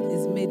Lord's strength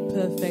is made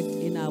perfect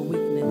in our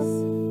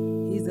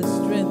weakness. He's the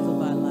strength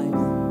of our life.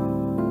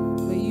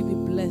 May you be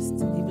blessed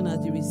even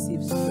as you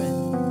receive strength.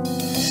 Amen.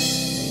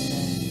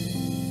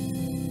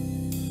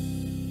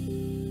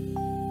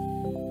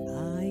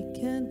 I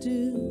can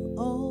do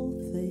all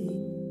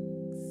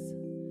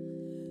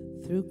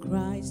things through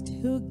Christ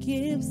who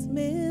gives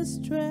me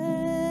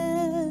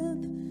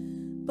strength.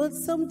 But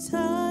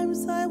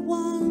sometimes I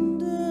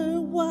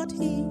wonder what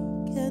He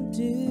can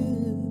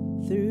do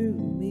through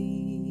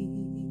me.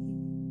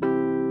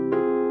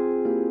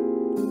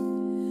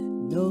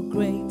 No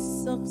great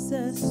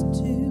success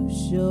to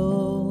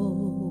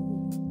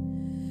show,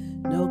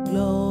 no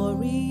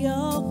glory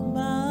of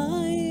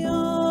my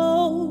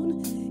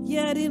own,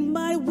 yet in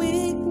my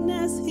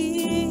weakness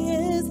He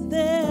is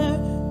there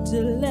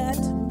to let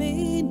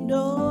me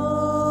know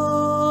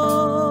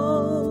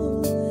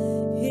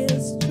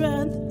His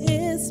strength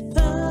is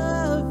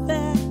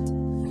perfect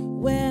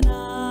when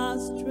our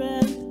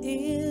strength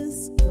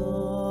is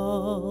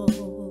gone.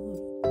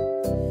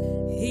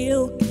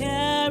 He'll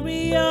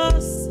carry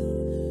us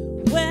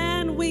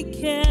when we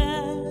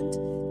can't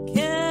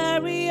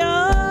carry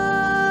on.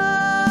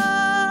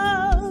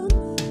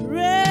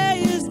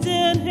 Raised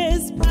in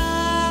His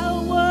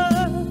power,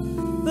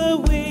 the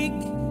weak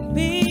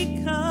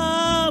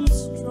become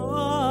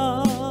strong.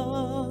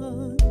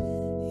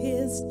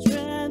 His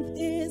strength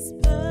is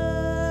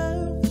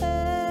perfect.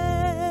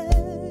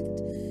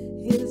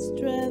 His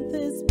strength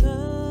is perfect.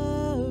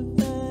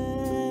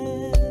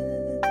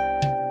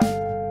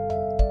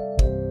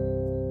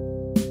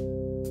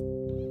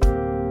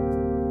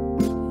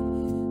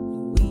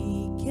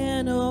 We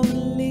can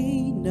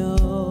only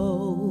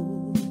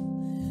know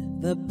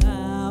the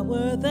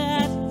power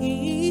that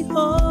He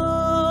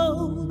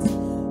holds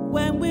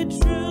when we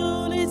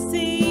truly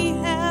see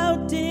how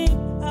deep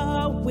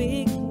our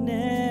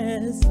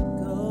weakness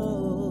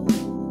goes.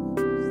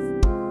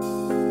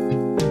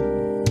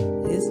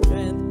 His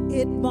strength,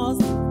 it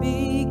must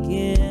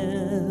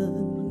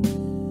begin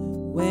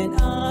when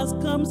ours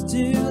comes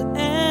to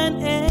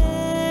an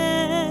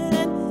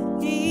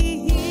end.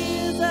 He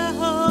hears a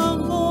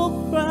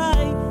humble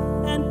cry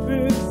and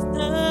proves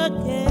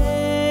again.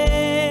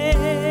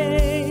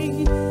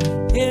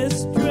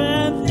 His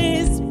strength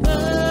is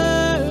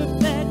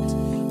perfect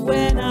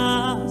when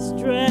our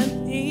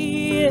strength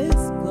is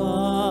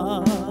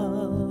gone.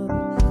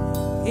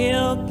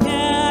 He'll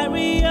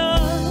carry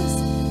us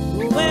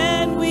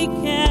when we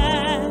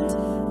can't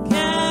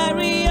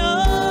carry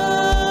on.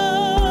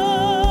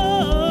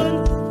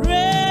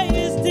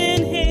 Raised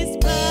in His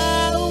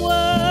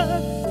power,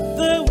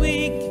 the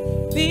weak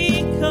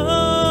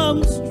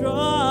become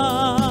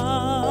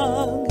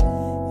strong.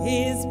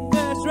 His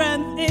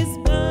strength is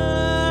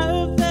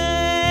perfect.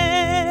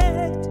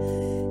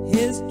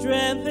 His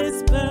strength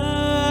is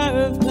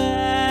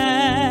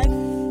perfect.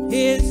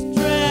 His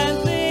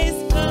strength is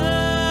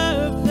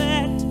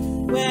perfect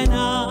when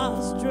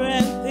our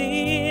strength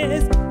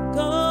is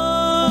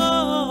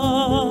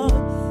gone.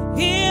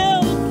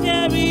 He'll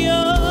carry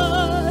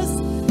us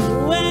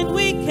when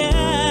we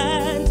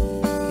can't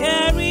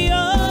carry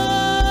on.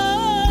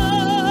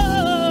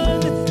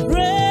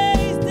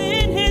 Raised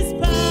in His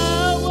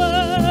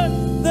power,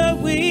 the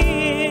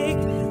weak,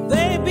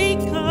 they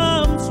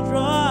become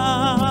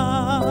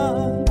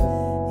strong.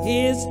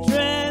 His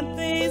strength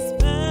is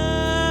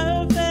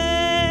perfect.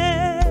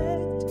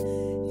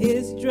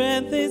 His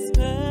strength is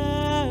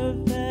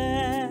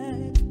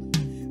perfect.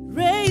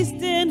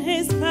 Raised in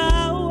His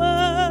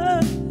power,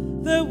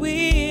 the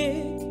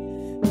weak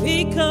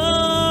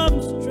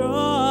become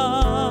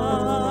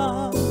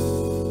strong.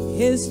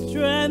 His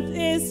strength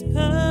is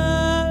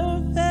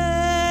perfect.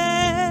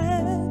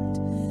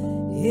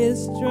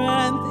 His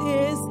strength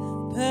is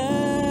perfect.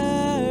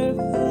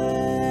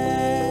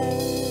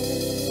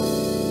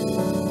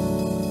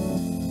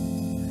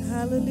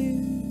 Hallelujah.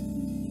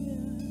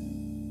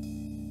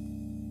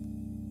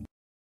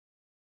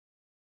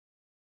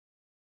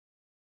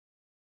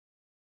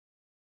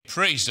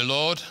 Praise the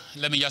Lord.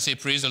 Let me just say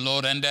praise the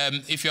Lord. And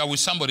if you are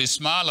with somebody,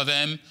 smile at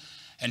them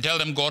and tell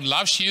them God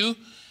loves you.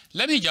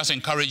 Let me just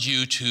encourage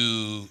you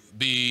to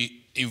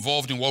be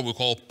involved in what we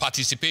call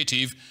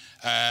participative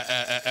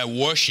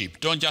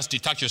worship. Don't just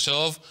detach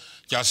yourself.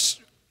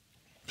 Just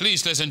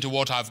please listen to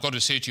what I've got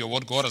to say to you,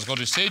 what God has got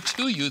to say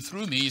to you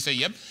through me. You say,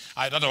 yep,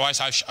 otherwise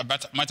I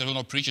might as well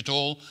not preach at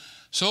all.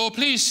 So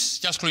please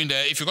just go in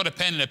there. If you've got a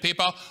pen and a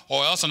paper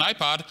or else an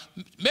iPad,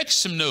 make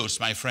some notes,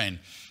 my friend.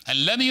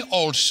 And let me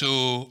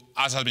also,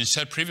 as has been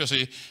said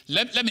previously,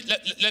 let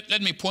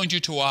me point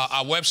you to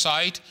our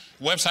website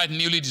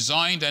newly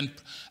designed, and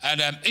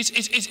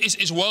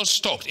it's well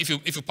stocked. If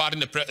you pardon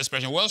the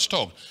expression, well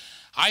stocked.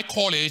 I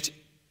call it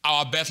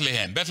our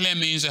Bethlehem.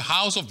 Bethlehem means a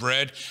house of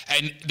bread,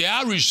 and there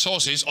are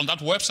resources on that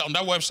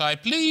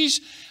website.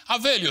 Please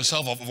avail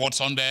yourself of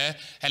what's on there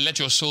and let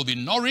your soul be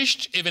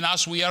nourished, even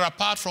as we are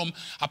away from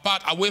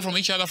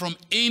each other from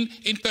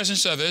in-person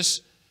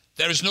service.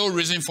 There is no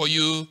reason for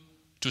you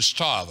to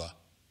starve.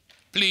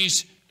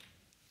 Please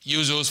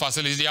use those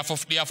facilities. They are for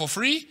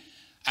free,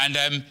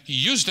 and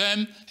use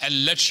them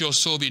and let your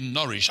soul be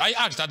nourished. I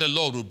ask that the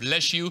Lord will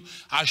bless you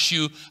as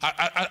you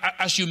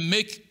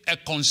make a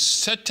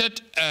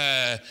concerted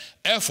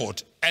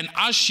effort, and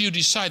as you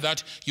decide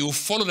that you will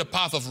follow the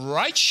path of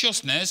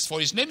righteousness for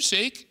his name's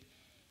sake,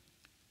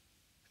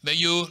 that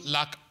you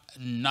lack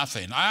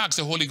nothing. I ask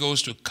the Holy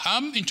Ghost to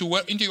come into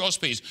your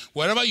space.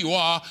 Wherever you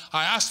are,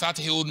 I ask that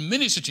he will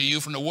minister to you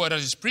from the word that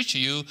is preached to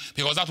you,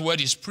 because that word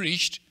is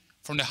preached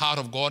from the heart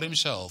of God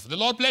himself. The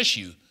Lord bless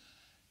you.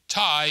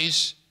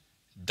 Ties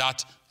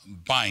that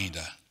bind,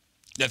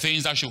 the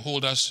things that should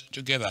hold us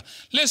together.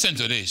 Listen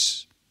to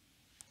this,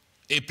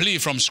 a plea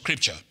from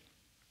Scripture.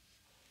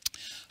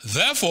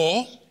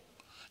 Therefore,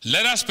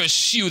 let us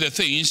pursue the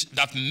things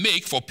that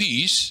make for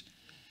peace,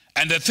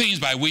 and the things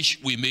by which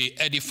we may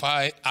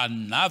edify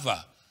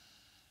another.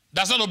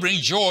 Does that not bring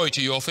joy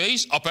to your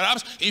face? Or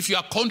perhaps if you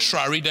are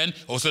contrary, then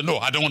say, no,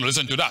 I don't want to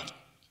listen to that.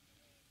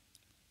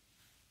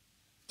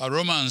 But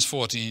Romans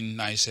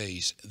 14:9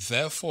 says,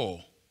 therefore,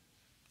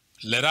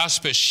 let us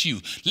pursue.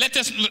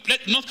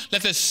 Not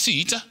let us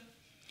sit,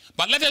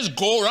 but let us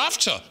go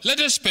after. Let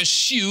us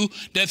pursue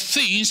the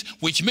things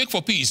which make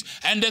for peace.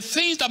 And the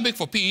things that make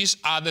for peace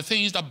are the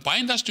things that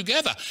bind us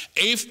together.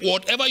 If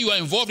whatever you are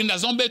involved in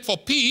does not make for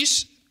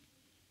peace,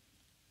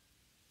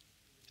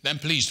 then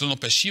please do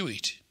not pursue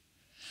it.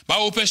 But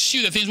we'll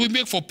pursue the things we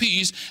make for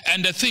peace,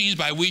 and the things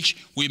by which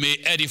we may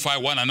edify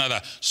one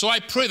another. So I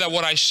pray that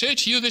what I say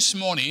to you this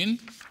morning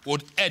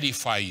would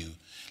edify you.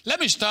 Let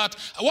me start.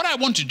 What I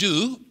want to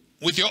do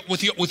with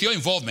your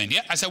involvement,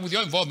 yeah? I said with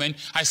your involvement,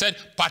 I said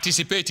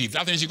participative.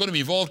 That means you're going to be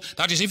involved.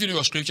 That is if you know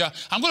your scripture.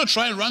 I'm going to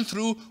try and run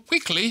through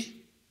quickly.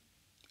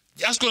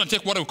 Just going to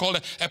take what we call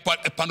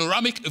a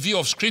panoramic view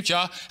of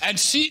scripture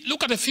and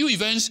look at a few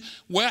events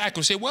where I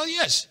could say, well,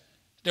 yes,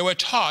 there were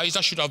ties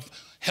that should have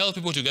held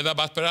people together,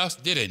 but perhaps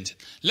didn't.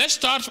 Let's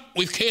start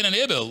with Cain and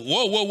Abel.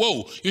 Whoa, whoa,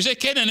 whoa. You say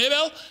Cain and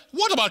Abel?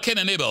 What about Cain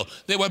and Abel?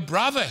 They were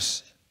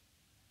brothers.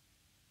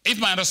 If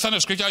my understanding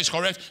of scripture is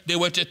correct, they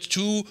were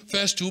the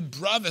first two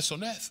brothers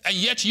on earth. And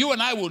yet you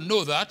and I will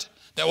know that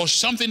there was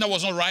something that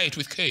was not right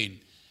with Cain.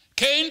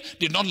 Cain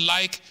did not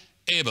like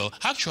Abel.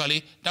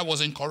 Actually, that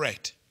wasn't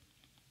correct.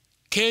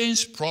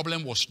 Cain's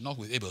problem was not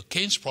with Abel.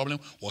 Cain's problem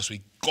was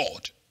with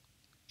God.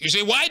 You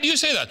say, why do you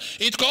say that?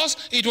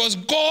 Because it was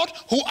God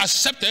who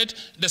accepted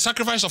the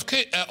sacrifice of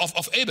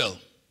Abel.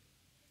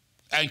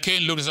 And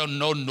Cain looked and said,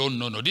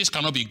 no, this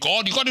cannot be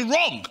God. You got it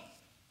wrong.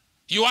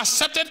 You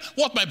accepted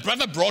what my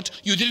brother brought.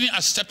 You didn't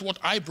accept what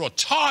I brought.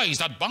 Ties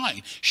that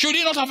bind. Should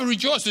he not have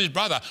rejoiced with his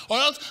brother? Or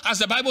else, as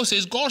the Bible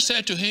says, God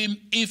said to him,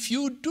 if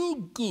you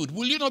do good,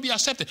 will you not be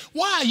accepted?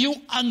 Why are you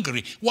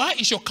angry? Why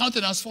is your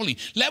countenance falling?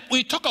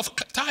 We talk of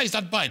ties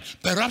that bind.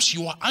 Perhaps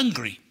you are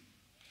angry.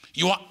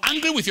 You are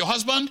angry with your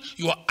husband.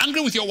 You are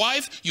angry with your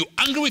wife. You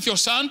are angry with your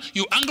son.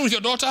 You are angry with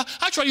your daughter.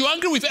 Actually, you are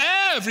angry with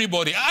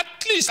everybody. At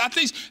least,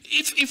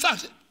 in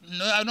fact,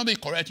 no, I'll not be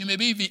correct. You may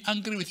be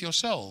angry with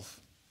yourself.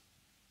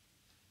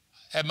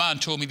 A man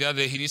told me the other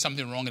day he did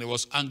something wrong and he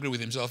was angry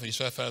with himself and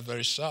he felt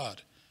very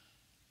sad.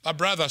 But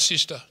brother,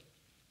 sister,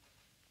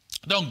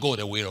 don't go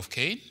the way of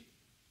Cain.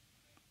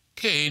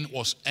 Cain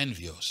was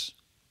envious.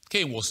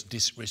 Cain was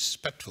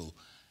disrespectful.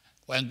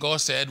 When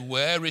God said,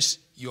 where is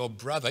your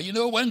brother? You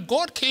know, when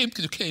God came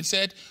to Cain and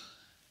said,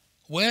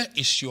 where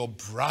is your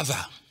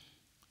brother?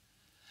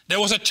 There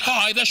was a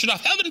tie that should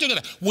have held them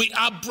together. We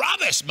are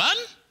brothers, man.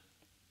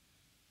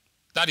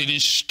 That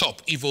didn't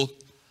stop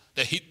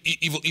the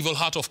evil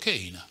heart of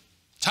Cain.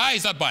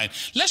 Ties that bind.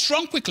 Let's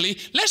run quickly.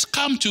 Let's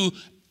come to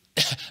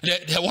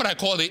what I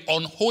call the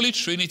unholy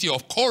trinity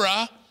of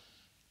Korah,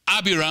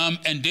 Abiram,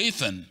 and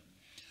Dathan,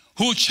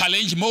 who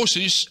challenged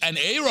Moses and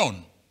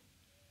Aaron.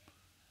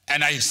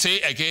 And I say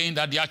again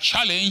that their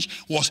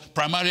challenge was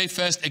primarily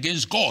first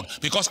against God,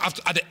 because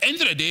at the end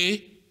of the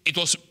day,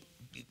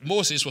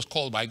 Moses was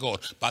called by God,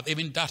 but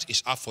even that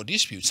is up for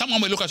dispute.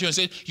 Someone will look at you and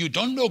say, you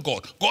don't know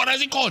God. God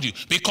hasn't called you,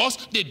 because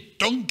they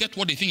don't get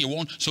what they think you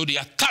want, so they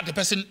attack the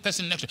person next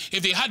to them.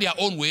 If they had their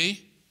own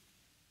way,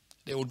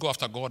 they would go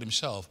after God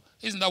himself.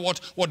 Isn't that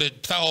what the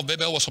Tower of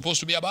Babel was supposed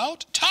to be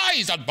about?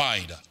 Ties that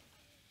bind.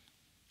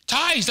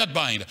 Ties that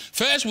bind.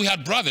 First we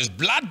had brothers,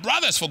 blood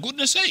brothers, for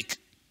goodness sake.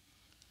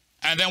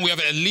 And then we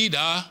have a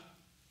leader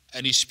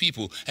and his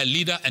people, a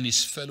leader and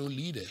his fellow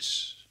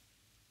leaders.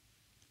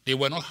 They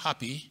were not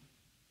happy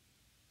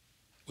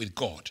with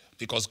God,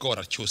 because God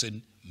had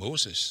chosen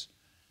Moses.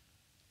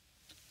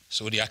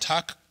 So they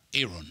attack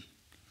Aaron,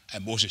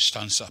 and Moses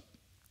stands up.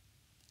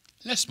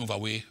 Let's move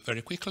away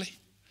very quickly.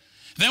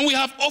 Then we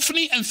have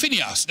Ophni and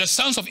Phinehas, the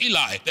sons of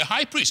Eli, the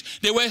high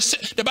priest.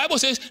 The Bible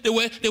says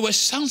they were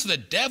sons of the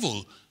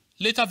devil.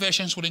 Later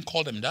versions wouldn't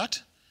call them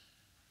that.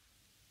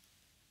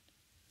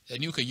 The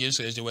New King James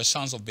says they were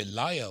sons of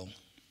Belial.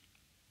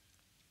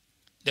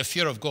 The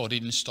fear of God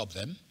didn't stop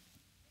them.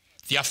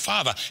 Their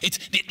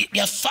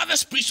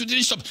father's priesthood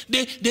didn't stop.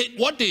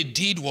 What they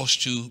did was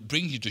to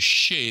bring you to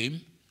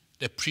shame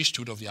the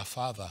priesthood of their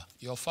father.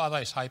 Your father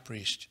is high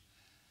priest.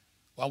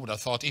 One would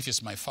have thought, if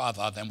it's my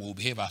father, then we'll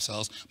behave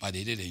ourselves, but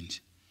they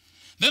didn't.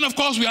 Then, of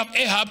course, we have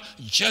Ahab,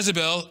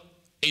 Jezebel,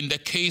 in the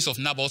case of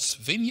Naboth's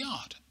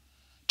vineyard.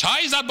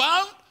 Ties that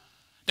bound?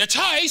 The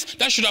ties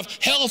that should have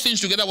held things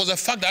together was the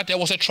fact that there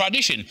was a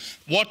tradition.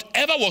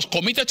 Whatever was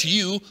committed to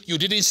you, you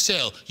didn't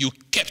sell. You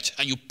kept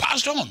and you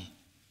passed on.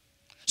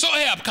 So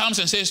Ahab comes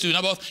and says to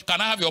Naboth,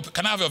 can I have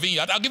your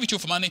vineyard? I'll give it to you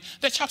for money.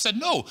 The chap said,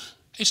 no,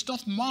 it's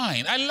not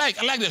mine. I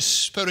like the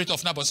spirit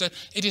of Naboth. Said,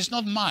 it is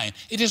not mine.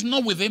 It is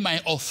not within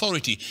my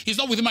authority. It's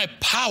not within my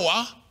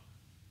power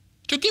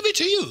to give it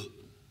to you.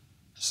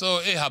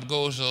 So Ahab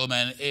goes home,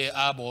 and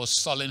Ahab was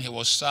sullen, he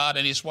was sad,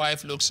 and his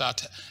wife looks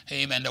at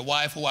him, and the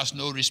wife who has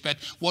no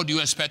respect, what do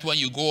you expect when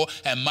you go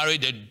and marry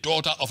the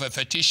daughter of a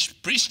fetish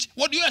priest?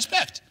 What do you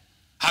expect?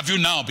 Have you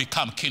now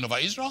become king over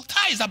Israel?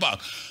 Ties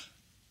about.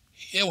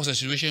 Here was a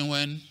situation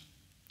when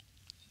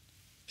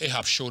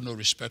Ahab showed no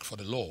respect for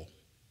the law,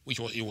 which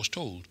he was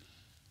told.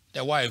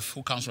 The wife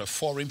who comes from a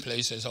foreign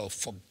place says, oh,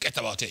 forget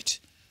about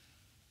it.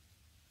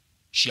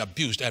 She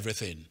abused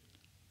everything.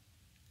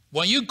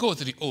 When you go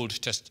to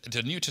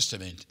the New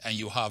Testament and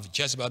you have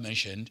Jezebel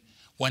mentioned,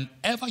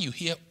 whenever you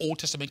hear Old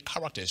Testament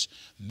characters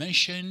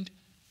mentioned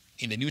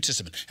in the New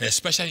Testament, and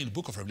especially in the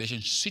book of Revelation,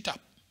 sit up.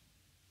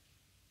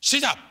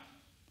 Sit up.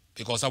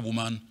 Because that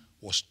woman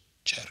was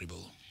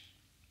terrible.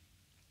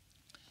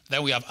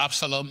 Then we have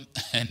Absalom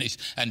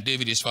and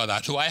David, his father.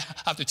 Do I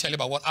have to tell you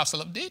about what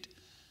Absalom did?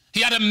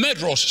 He had a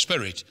murderous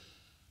spirit.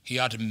 He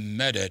had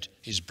murdered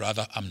his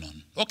brother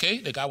Amnon. Okay,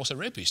 the guy was a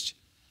rapist.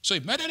 So he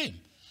murdered him.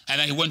 And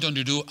then he went on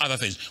to do other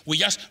things. We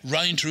just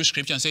running through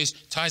scripture and says,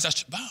 ties are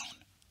bound.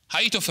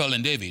 Ahithophel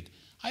and David.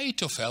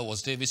 Ahithophel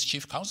was David's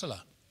chief counselor.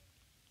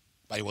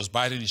 But he was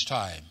biding his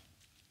time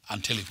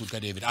until he could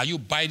get David. Are you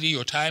biding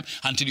your time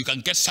until you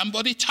can get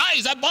somebody?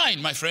 Ties are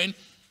bind, my friend.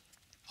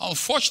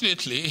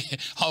 Unfortunately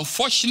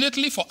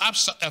for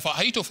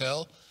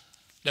Ahithophel,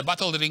 the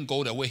battle didn't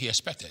go the way he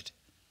expected.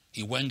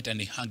 He went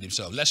and he hanged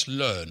himself. Let's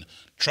learn.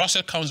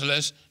 Trusted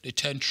counselors, they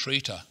turn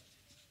traitor.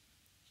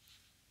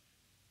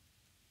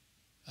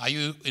 Are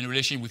you in a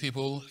relationship with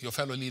people, your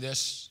fellow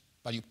leaders,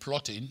 but you're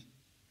plotting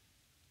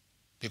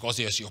because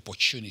there's the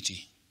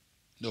opportunity?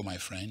 No, my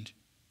friend.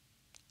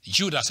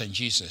 Judas and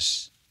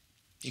Jesus,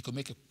 he could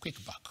make a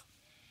quick buck.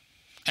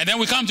 And then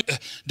we come to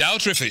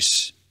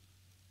Diotrephes.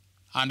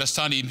 I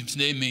understand his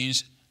name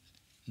means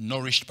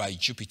nourished by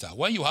Jupiter.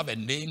 When you have a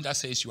name that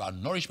says you are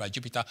nourished by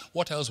Jupiter,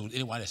 what else would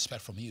anyone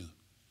expect from you?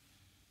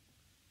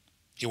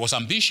 He was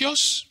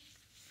ambitious.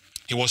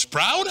 He was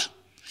proud.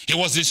 He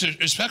was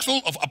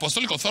disrespectful of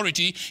apostolic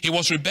authority. He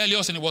was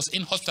rebellious, and he was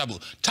inhospitable.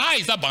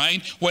 Ties that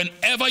bind.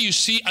 Whenever you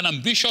see an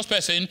ambitious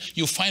person,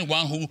 you find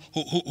one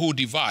who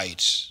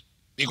divides.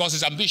 Because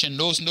his ambition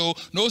knows no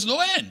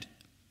end.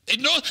 It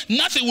knows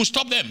nothing will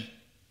stop them.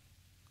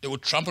 They will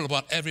trample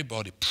upon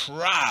everybody.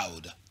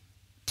 Proud.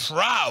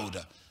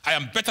 Proud. I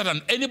am better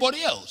than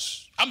anybody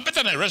else. I'm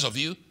better than the rest of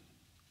you.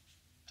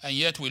 And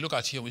yet we look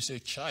at you and we say,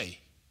 chai,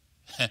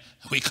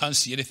 we can't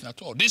see anything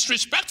at all.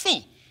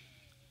 Disrespectful.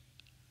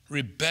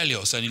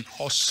 Rebellious and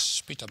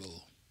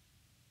inhospitable.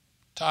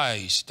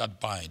 Ties that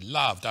bind.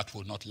 Love that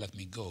will not let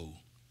me go.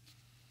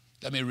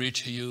 Let me read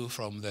to you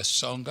from the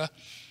song.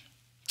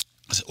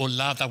 Oh,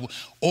 love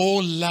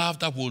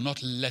that will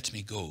not let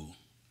me go.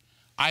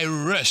 I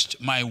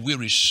rest my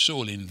weary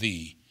soul in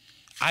thee.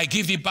 I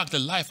give thee back the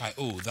life I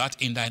owe,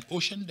 that in thine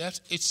ocean depth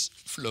its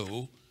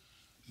flow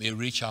may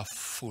reach a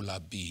fuller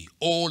be.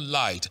 O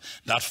light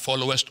that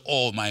followest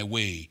all my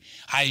way,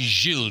 I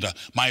yield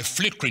my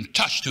flickering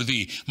touch to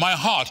thee. My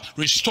heart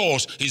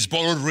restores his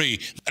borrowed ray,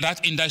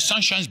 that in thy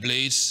sunshine's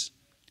blaze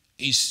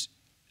his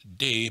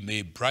day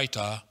may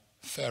brighter,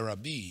 fairer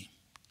be.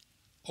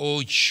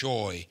 O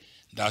joy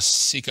that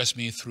seekest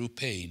me through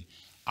pain,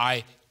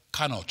 I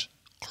cannot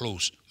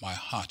close my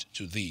heart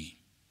to thee.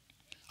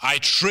 I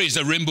trace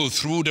the rainbow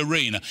through the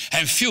rain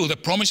and feel the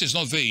promise is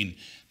not vain.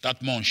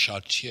 That morn shall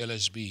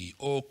tearless be.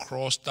 O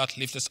cross that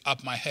lifteth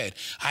up my head,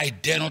 I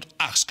dare not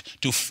ask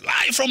to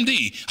fly from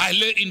thee. I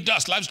lay in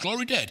dust, life's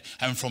glory dead,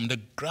 and from the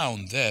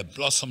ground there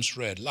blossoms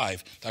red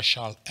life that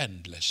shall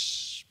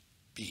endless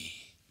be.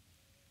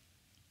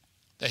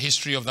 The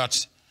history of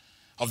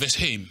this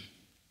hymn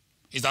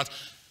is that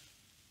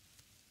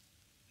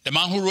the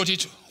man who wrote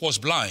it was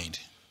blind.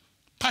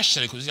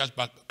 Partially, because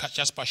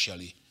just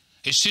partially.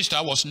 His sister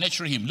was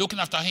nurturing him, looking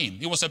after him.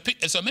 He was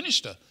a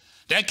minister.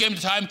 Then came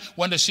the time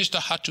when the sister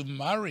had to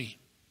marry.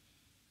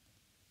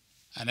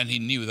 And then he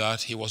knew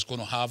that he was going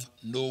to have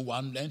no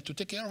one then to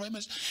take care of him.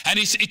 And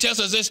he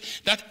tells us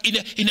this, that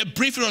in a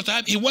brief period of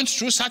time, he went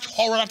through such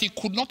horror that he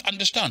could not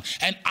understand.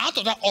 And out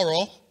of that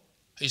horror,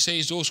 he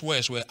says those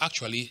words were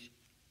actually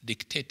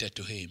dictated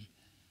to him.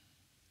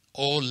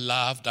 Oh,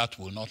 love that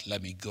will not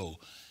let me go.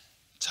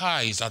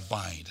 Ties that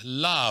bind,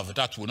 love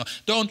that will not.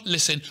 Don't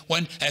listen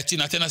when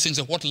Tina Turner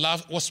sings, what's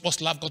love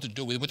got to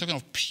do with it? We're talking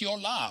of pure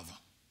love.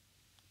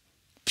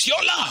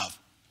 Pure love.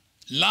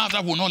 Love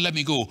that will not let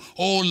me go.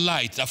 Oh,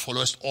 light that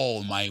follows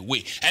all my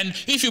way. And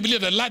if you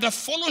believe the light that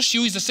follows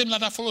you is the same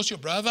light that follows your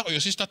brother or your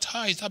sister,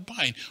 ties that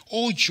bind.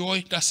 Oh,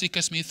 joy that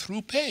seeketh me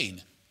through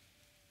pain.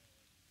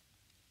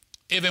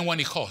 Even when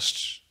it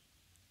costs.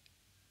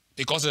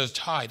 Because of the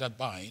tie that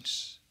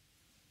binds.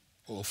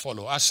 will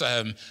follow. As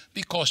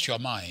because you're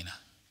mine,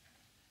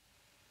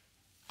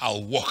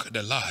 I'll walk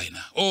the line.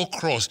 O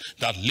cross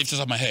that lifts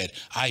up my head,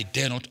 I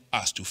dare not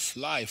ask to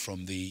fly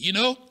from thee. You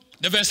know,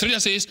 the verse 3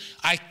 says,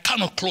 I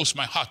cannot close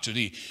my heart to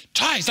thee.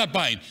 Ties that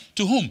bind.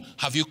 To whom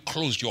have you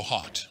closed your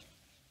heart?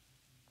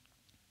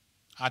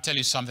 I'll tell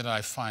you something that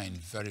I find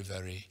very,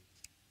 very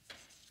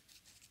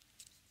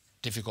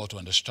difficult to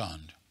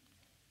understand.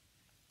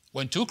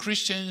 When two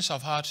Christians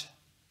have had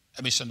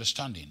a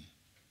misunderstanding,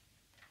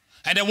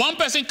 and then one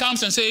person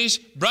comes and says,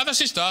 brother,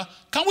 sister,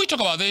 can we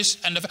talk about this?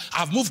 And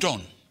I've moved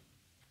on.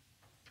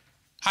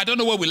 I don't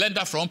know where we learned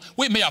that from.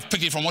 We may have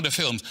picked it from one of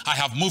the films. I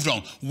have moved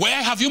on.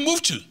 Where have you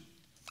moved to?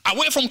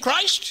 Away from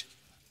Christ?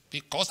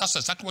 Because that's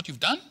exactly what you've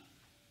done.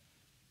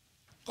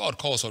 God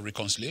calls for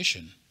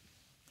reconciliation.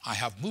 I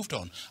have moved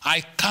on.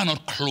 I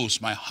cannot close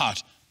my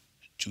heart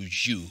to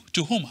you.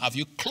 To whom have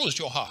you closed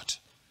your heart?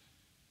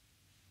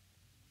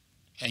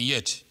 And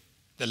yet,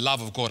 the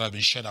love of God has been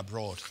shed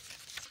abroad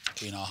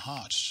in our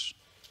hearts.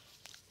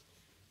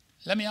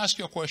 Let me ask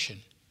you a question.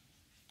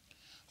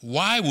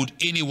 Why would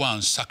anyone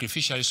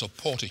sacrificially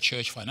support a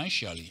church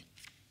financially?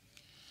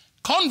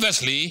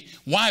 Conversely,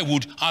 why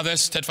would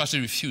others steadfastly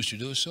refuse to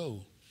do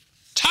so?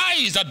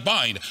 Ties that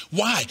bind.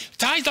 Why?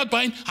 Ties that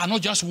bind are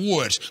not just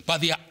words,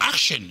 but they are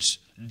actions.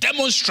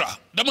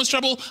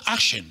 Demonstrable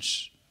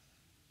actions.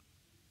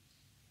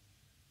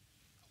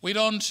 We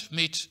don't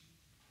meet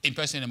in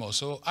person anymore,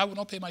 so I will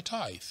not pay my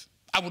tithe.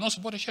 I will not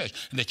support the church.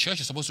 And the church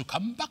is supposed to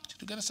come back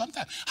together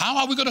sometime. How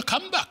are we going to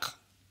come back?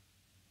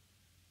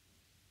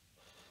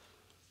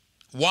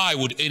 Why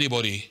would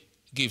anybody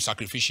give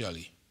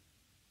sacrificially?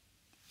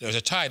 There's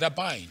a tie that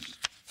binds,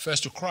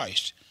 first to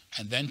Christ,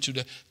 and then to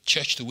the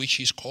church to which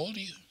he's called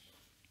you.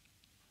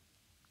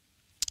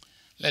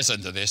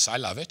 Listen to this, I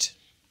love it.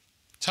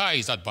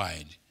 Ties that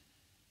bind.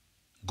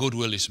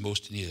 Goodwill is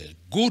most needed.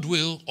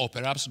 Goodwill, or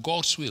perhaps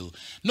God's will.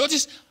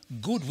 Notice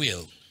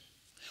goodwill.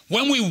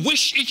 When we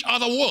wish each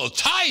other well,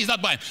 ties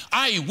that bind.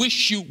 I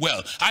wish you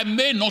well. I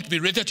may not be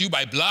related to you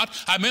by blood.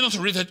 I may not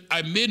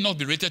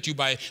be related to you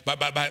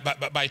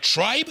by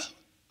tribe,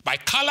 by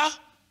color,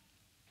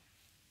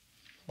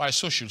 by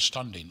social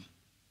standing,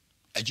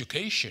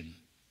 education.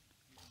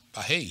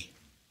 But hey,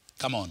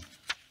 come on.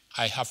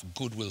 I have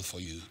goodwill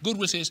for you.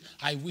 Goodwill says,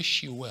 I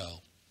wish you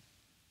well.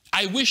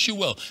 I wish you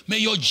well. May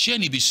your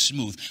journey be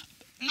smooth.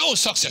 No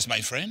success,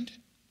 my friend.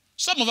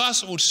 Some of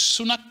us would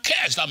sooner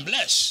curse than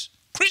bless.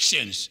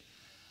 Christians.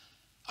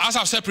 As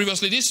I've said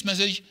previously, this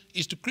message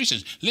is to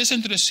Christians.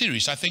 Listen to the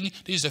series. I think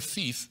this is the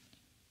 5th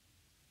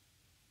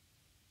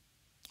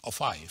of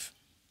 5.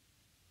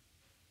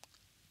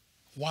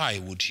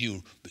 Why would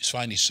you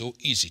find it so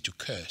easy to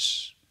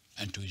curse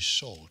and to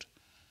insult?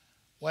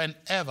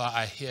 Whenever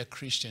I hear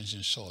Christians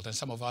insult, and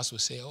some of us will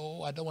say,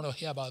 oh, I don't want to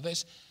hear about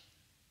this.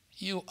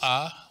 You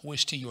are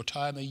wasting your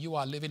time and you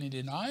are living in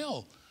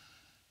denial.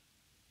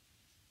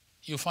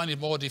 You find it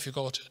more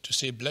difficult to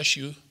say bless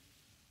you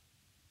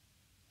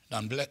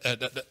than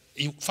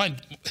you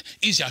find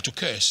easier to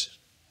curse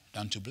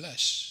than to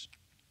bless.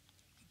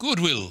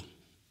 Goodwill,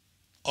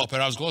 or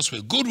perhaps God's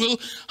will. Goodwill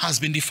has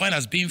been defined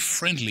as being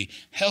friendly,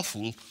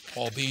 helpful,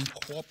 or being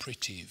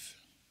cooperative.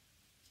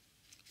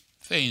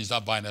 Things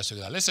that bind us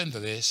together. Listen to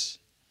this.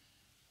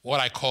 What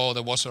I call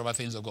the whatsoever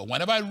things of God.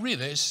 Whenever I read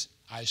this,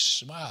 I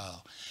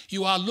smile.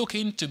 You are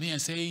looking to me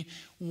and saying,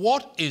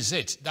 what is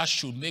it that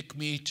should make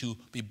me to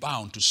be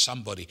bound to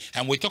somebody?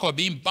 And we talk about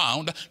being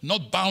bound,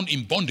 not bound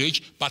in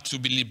bondage, but to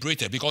be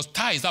liberated. Because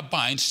ties that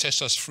bind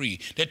sets us free.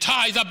 The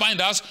ties that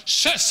bind us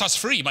sets us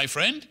free, my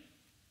friend.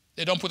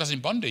 They don't put us in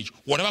bondage.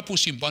 Whatever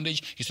puts you in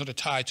bondage is not a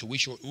tie to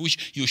which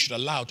you should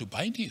allow to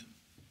bind you.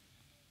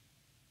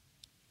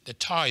 The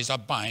ties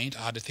that bind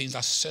are the things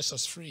that sets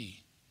us free.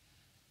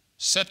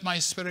 Set my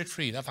spirit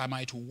free that I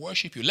might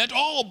worship you. Let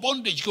all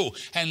bondage go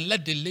and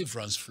let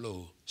deliverance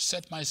flow.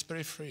 Set my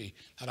spirit free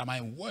that I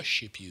might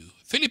worship you.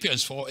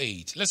 Philippians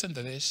 4:8. Listen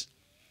to this.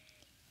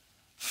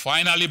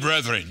 Finally,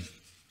 brethren,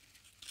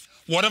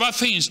 whatever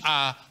things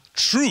are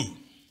true,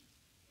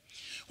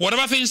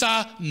 whatever things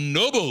are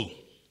noble,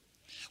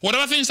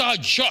 whatever things are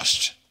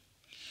just,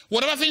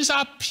 whatever things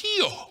are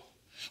pure,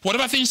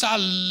 whatever things are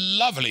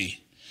lovely,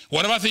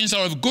 whatever things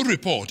are of good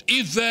report,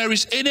 if there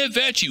is any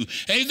virtue,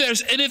 and if there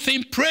is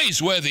anything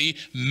praiseworthy,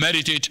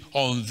 meditate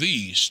on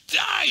these.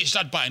 Ties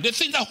that bind, the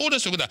things that hold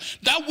us together.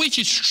 That which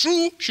is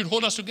true should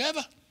hold us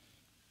together.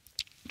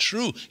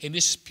 True in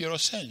this pure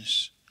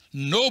sense.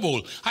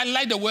 Noble. I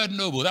like the word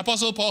noble. The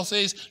Apostle Paul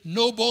says,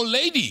 noble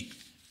lady.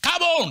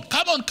 Come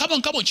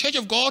on, Church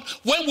of God.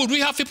 When would we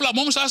have people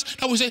amongst us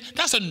that will say,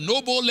 that's a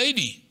noble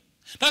lady.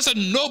 That's a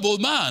noble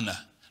man.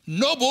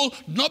 Noble,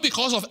 not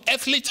because of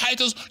earthly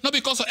titles, not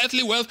because of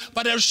earthly wealth,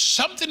 but there's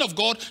something of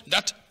God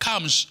that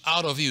comes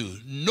out of you.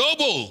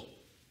 Noble.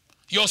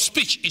 Your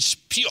speech is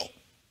pure.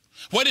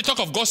 When they talk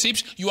of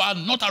gossips, you are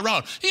not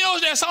around. You know,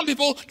 there are some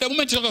people, the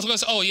moment you talk of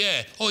gossip, oh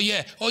yeah.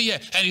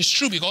 And it's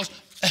true because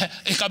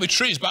it can be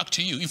traced back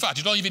to you. In fact,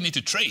 you don't even need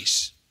to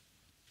trace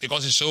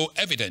because it's so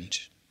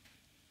evident.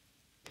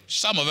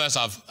 Some of us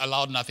have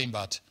allowed nothing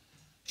but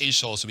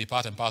insults to be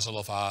part and parcel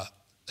of our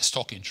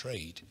stock in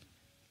trade.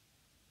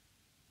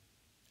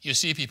 You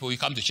see people, you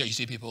come to church, you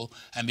see people,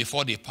 and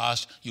before they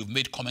pass, you've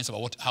made comments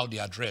about how they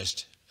are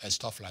dressed and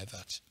stuff like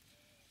that.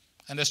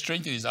 And the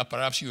strange thing is that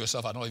perhaps you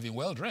yourself are not even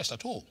well dressed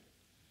at all.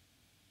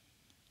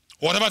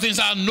 Whatever things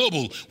are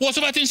noble,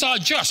 whatever things are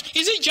just.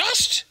 Is it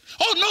just?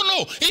 Oh,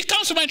 no, it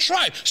comes to my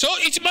tribe, so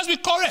it must be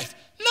correct.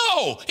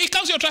 No, it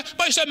comes to your tribe,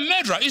 but it's a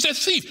murderer, it's a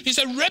thief, it's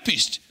a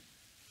rapist.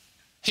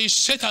 He's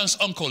Satan's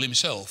uncle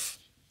himself.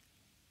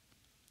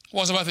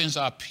 Whatever things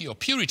are pure.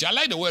 Purity, I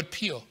like the word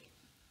pure.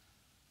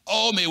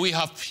 Oh, may we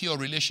have pure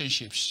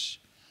relationships.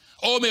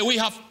 Oh, may we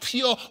have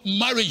pure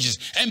marriages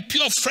and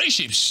pure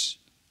friendships.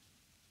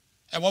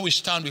 And when we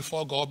stand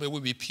before God, may we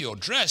be pure,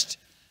 dressed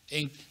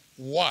in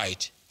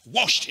white,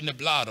 washed in the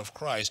blood of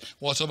Christ.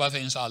 Whatever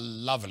things are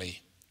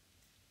lovely.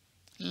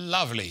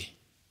 Lovely.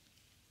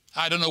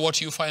 I don't know what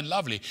you find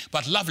lovely,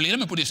 but lovely, let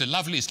me put it this way,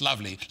 lovely is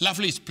lovely.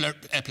 Lovely is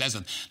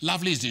pleasant.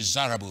 Lovely is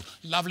desirable.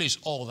 Lovely is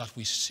all that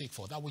we seek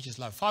for, that which is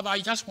love. Father, I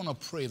just want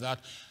to pray that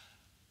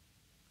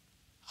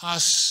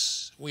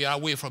as we are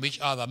away from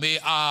each other, may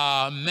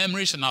our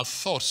memories and our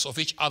thoughts of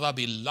each other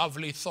be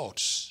lovely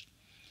thoughts.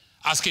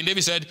 As King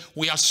David said,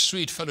 we have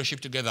sweet fellowship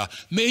together.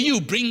 May you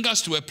bring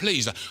us to a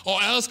place,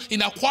 or else in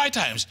our quiet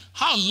times,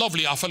 how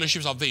lovely our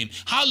fellowships have been,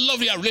 how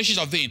lovely our relationships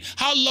have been,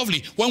 how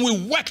lovely when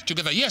we work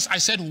together. Yes, I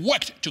said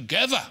worked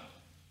together.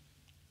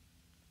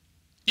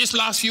 This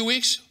last few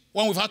weeks,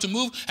 when we've had to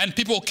move and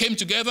people came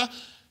together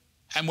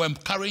and were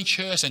carrying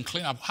chairs and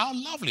clean up, how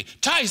lovely.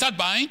 Ties that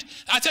bind.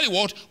 I tell you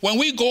what, when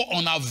we go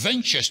on our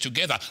ventures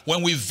together,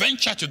 when we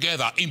venture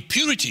together in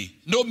purity,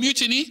 no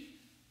mutiny,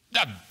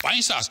 that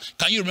binds us.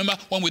 Can you remember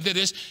when we did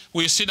this?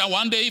 We sit down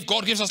one day, if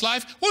God gives us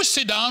life, we'll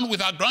sit down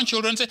with our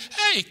grandchildren and say,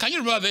 hey, can you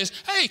remember this?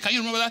 Hey, can you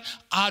remember that?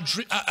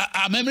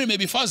 Our memory may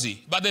be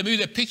fuzzy, but there may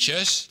be the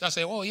pictures that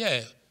say, oh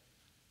yeah,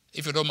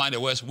 if you don't mind the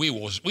words, we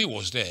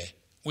was there.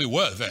 We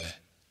were there.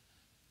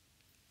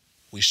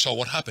 We saw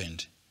what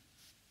happened.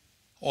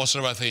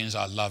 Whatsoever things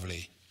are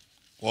lovely.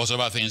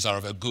 Whatsoever things are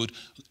of a good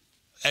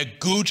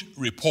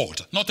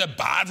report. Not a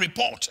bad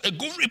report, a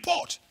good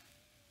report.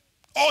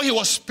 Oh, he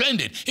was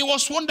splendid. He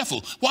was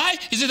wonderful. Why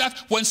is it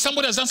that when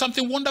somebody has done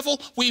something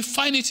wonderful, we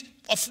find it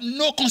of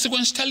no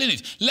consequence telling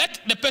it? Let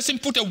the person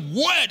put a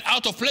word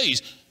out of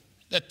place.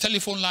 The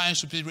telephone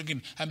lines will be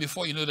ringing, and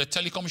before you know, the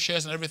telecom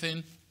shares and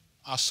everything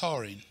are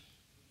soaring.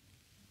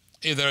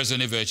 If there is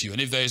any virtue, and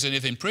if there is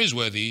anything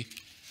praiseworthy,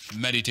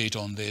 meditate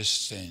on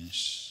these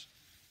things.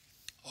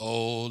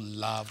 Oh,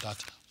 love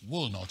that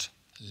will not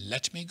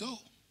let me go.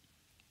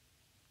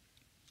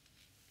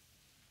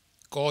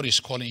 God is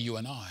calling you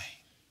and I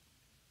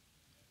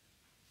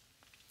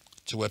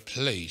to a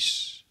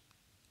place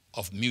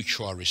of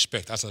mutual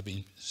respect, as has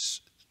been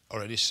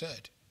already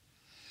said.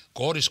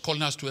 God is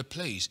calling us to a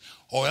place,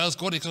 or else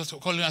God is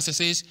calling us and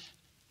says,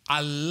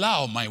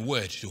 allow my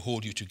word to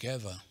hold you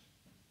together.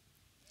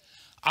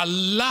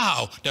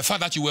 Allow the fact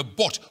that you were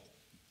bought,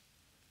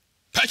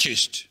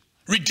 purchased,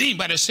 redeemed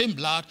by the same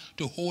blood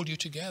to hold you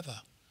together.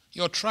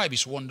 Your tribe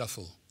is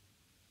wonderful,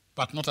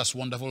 but not as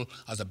wonderful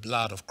as the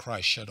blood of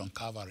Christ shed on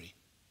Calvary.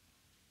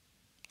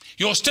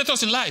 Your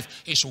status in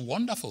life is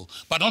wonderful,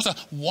 but not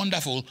as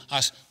wonderful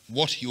as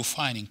what you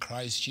find in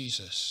Christ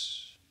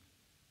Jesus.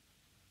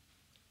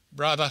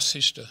 Brother,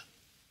 sister,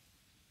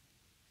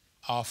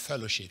 our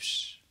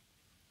fellowships,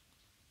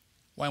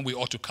 when we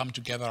ought to come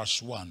together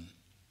as one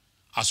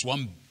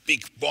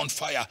big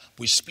bonfire,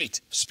 we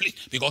split,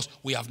 because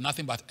we have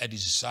nothing but a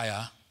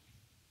desire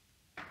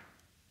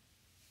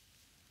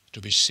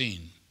to be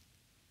seen.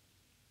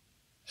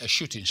 A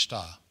shooting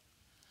star.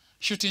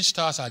 Shooting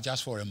stars are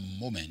just for a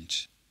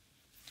moment.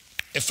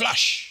 A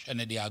flash, and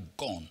then they are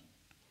gone.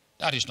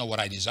 That is not what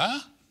I desire.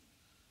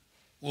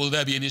 Will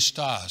there be any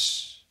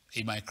stars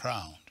in my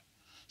crown?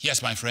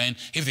 Yes, my friend,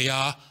 if they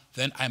are,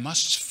 then I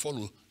must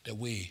follow the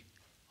way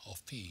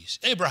of peace.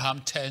 Abraham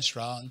turns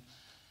round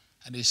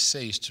and he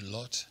says to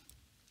Lot,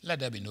 let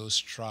there be no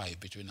strife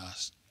between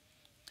us.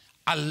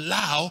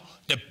 Allow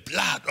the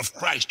blood of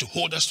Christ to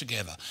hold us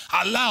together.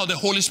 Allow the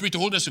Holy Spirit to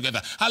hold us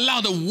together.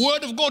 Allow the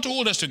Word of God to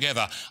hold us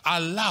together.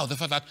 Allow the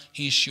fact that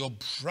He's your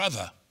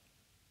brother.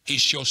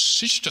 He's your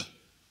sister.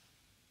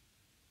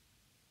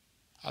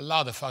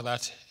 Allow the fact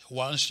that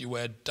once you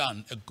were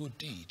done a good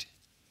deed.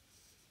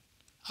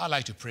 I'd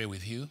like to pray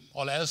with you.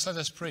 Or else let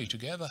us pray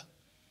together.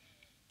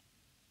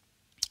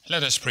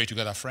 Let us pray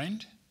together,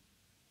 friend.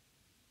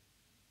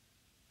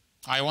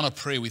 I want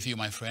to pray with you,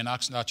 my friend,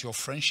 asking that your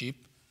friendship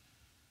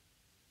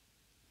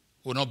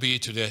will not be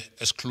to the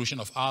exclusion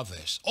of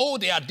others. Oh,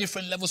 there are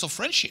different levels of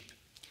friendship.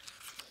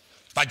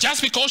 But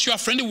just because you are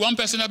friendly with one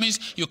person, that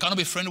means you cannot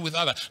be friendly with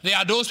others. There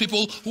are those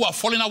people who are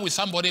falling out with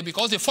somebody.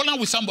 Because they fall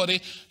out with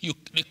somebody, you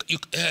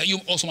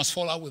also must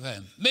fall out with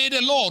them. May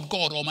the Lord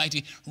God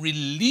Almighty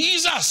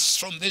release us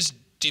from this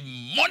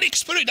demonic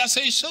spirit that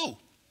says so.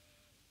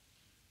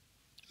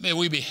 May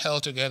we be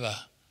held together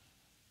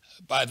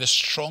by the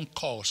strong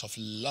cause of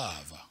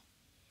love.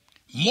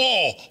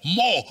 More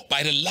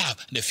by the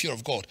love and the fear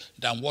of God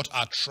than what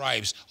our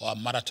tribes or our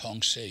mother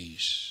tongue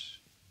says.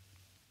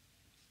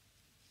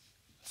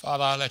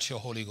 Father, let your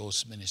Holy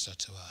Ghost minister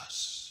to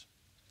us.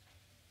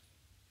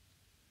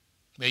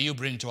 May you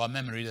bring to our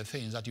memory the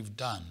things that you've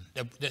done,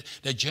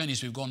 the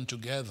journeys we've gone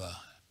together,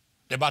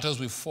 the battles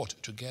we've fought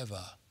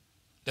together,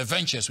 the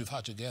ventures we've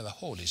had together.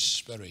 Holy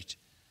Spirit,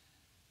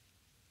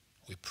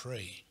 we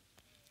pray.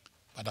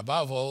 But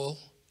above all,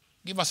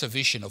 give us a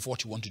vision of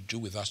what you want to do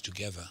with us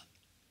together.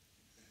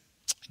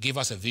 Give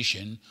us a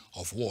vision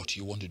of what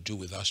you want to do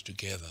with us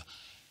together.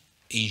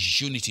 In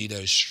unity there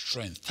is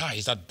strength,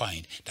 ties that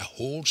bind, that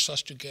holds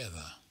us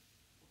together.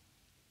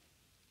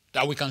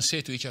 That we can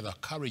say to each other,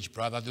 courage,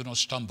 brother, do not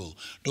stumble.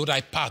 Though thy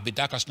path be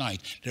dark as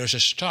night, there is a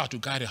star to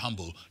guide the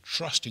humble.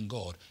 Trust in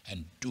God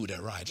and do the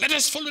right. Let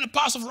us follow the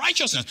path of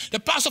righteousness, the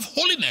path of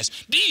holiness.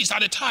 These are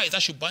the ties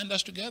that should bind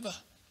us together.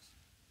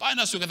 Bind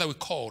us together with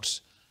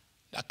cords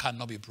that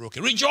cannot be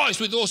broken. Rejoice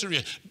with those who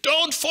rejoice.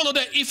 Don't follow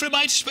the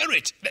Ephraimite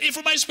spirit. The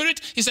Ephraimite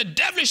spirit is a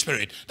devilish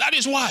spirit. That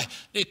is why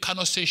they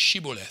cannot say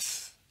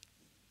Shibboleth.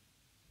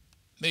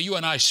 May you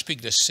and I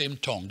speak the same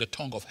tongue, the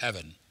tongue of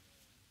heaven.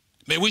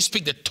 May we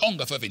speak the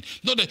tongue of heaven,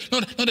 not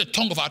the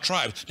tongue of our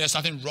tribe. There's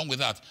nothing wrong with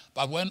that.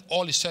 But when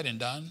all is said and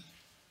done,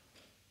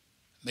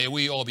 may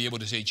we all be able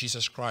to say,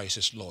 Jesus Christ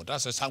is Lord.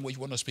 That's the language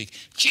we want to speak.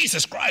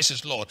 Jesus Christ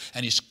is Lord,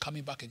 and he's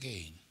coming back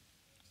again.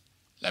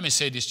 Let me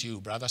say this to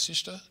you, brother,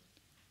 sister.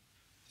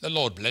 The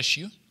Lord bless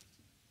you,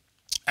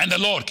 and the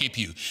Lord keep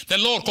you. The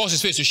Lord cause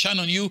his face to shine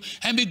on you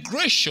and be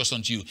gracious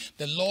unto you.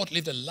 The Lord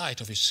leave the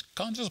light of his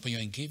countenance upon you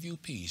and give you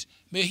peace.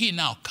 May he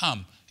now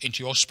come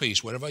into your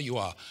space, wherever you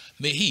are.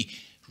 May he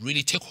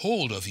really take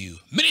hold of you.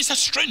 Minister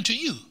strength to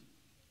you.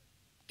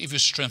 Give you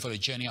strength for the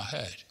journey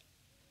ahead.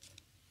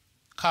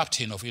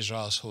 Captain of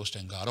Israel's host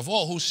and God, of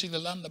all who seek the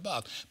land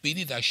about,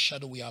 beneath thy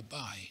shadow we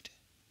abide.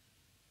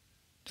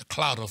 The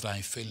cloud of thy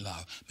unfailing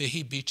love. May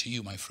he be to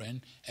you, my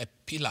friend, a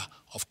pillar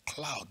of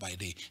cloud by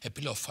day, a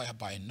pillar of fire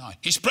by night.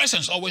 His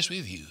presence always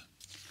with you.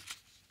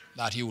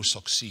 That you will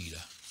succeed,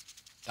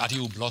 that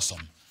you will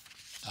blossom,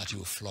 that you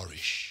will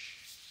flourish.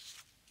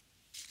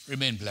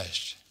 Remain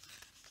blessed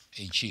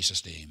in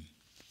Jesus' name.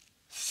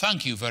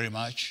 Thank you very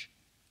much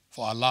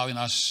for allowing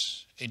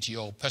us into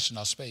your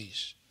personal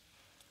space.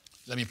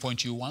 Let me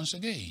point you once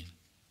again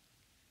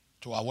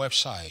to our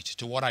website,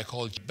 to what I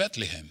call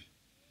Bethlehem,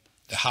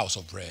 the house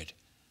of bread.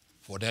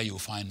 For there you'll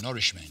find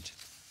nourishment,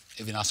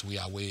 even as we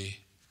are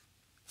away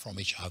from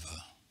each other.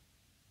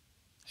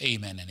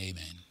 Amen and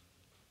amen.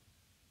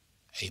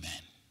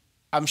 Amen.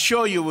 I'm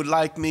sure you would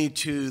like me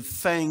to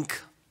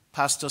thank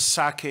Pastor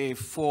Sackey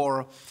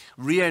for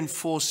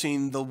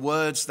reinforcing the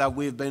words that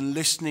we've been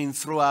listening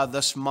throughout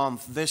this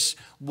month, this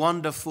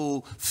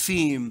wonderful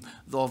theme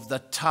of the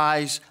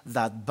ties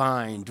that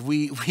bind.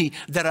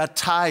 There are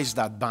ties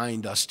that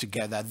bind us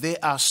together. They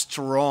are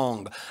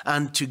strong,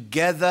 and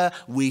together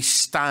we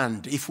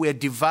stand. If we're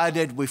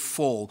divided, we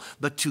fall.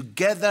 But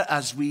together,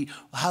 as we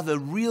have a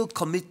real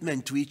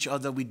commitment to each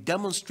other, we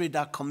demonstrate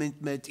that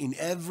commitment in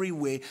every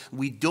way.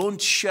 We don't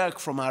shirk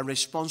from our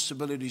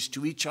responsibilities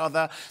to each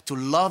other, to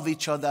love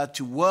each other,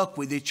 to work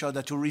with each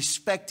other, to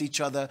respect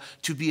each other,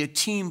 to be a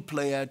team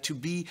player, to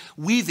be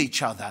with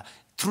each other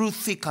through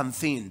thick and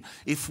thin.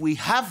 If we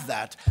have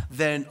that,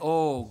 then,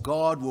 oh,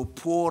 God will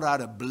pour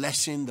out a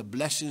blessing, the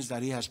blessings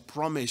that he has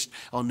promised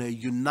on a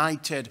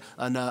united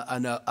and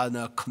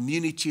a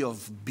community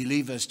of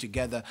believers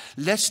together.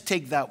 Let's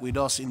take that with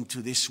us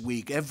into this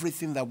week.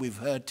 Everything that we've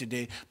heard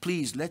today,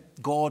 please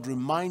let God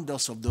remind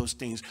us of those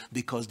things,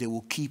 because they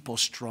will keep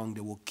us strong.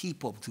 They will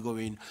keep us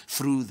going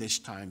through these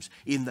times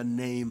in the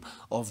name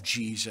of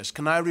Jesus.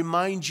 Can I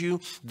remind you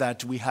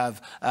that we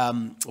have a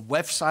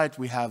website,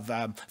 we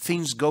have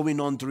things going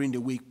on during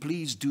the week.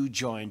 Please do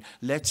join.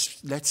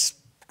 Let's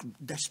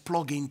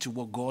plug into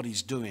what God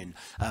is doing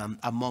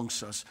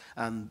amongst us,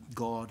 and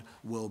God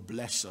will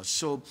bless us.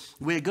 So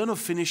we're going to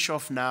finish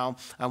off now,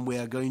 and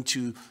we're going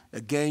to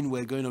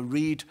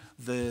read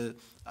the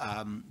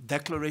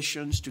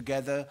declarations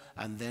together,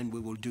 and then we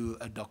will do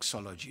a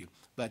doxology.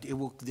 But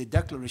the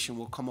declaration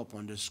will come up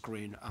on the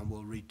screen, and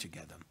we'll read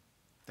together.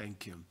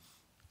 Thank you.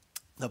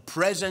 The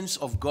presence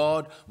of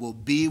God will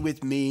be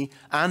with me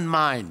and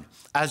mine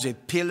as a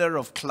pillar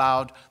of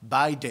cloud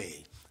by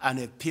day and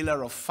a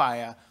pillar of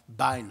fire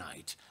by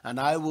night. And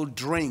I will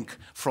drink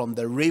from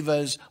the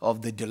rivers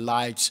of the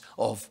delights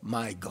of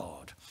my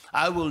God.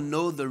 I will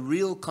know the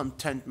real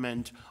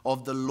contentment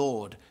of the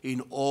Lord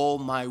in all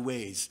my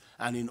ways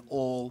and in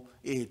all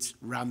its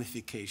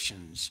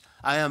ramifications.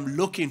 I am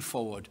looking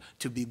forward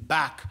to be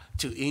back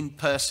to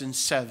in-person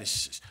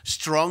services,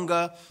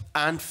 stronger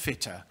and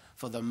fitter,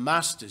 for the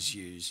Master's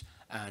use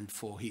and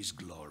for his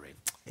glory.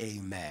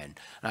 Amen.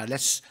 Now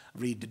let's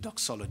read the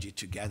doxology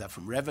together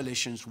from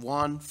Revelations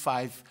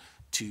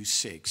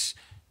 1:5-6.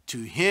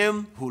 To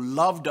him who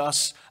loved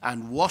us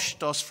and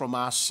washed us from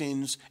our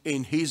sins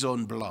in his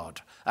own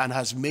blood, and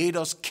has made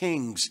us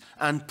kings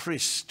and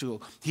priests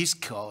to his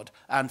God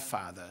and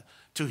Father,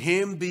 to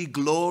him be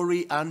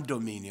glory and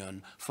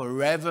dominion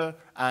forever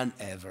and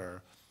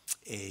ever.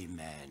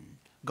 Amen.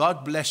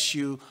 God bless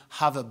you.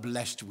 Have a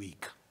blessed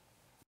week.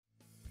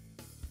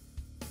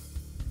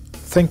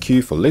 Thank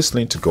you for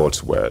listening to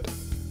God's Word.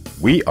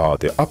 We are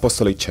the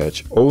Apostolic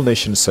Church All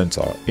Nation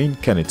Centre in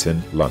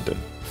Kennington, London.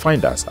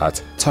 Find us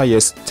at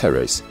Tyres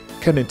Terrace,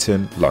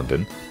 Kennington,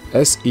 London,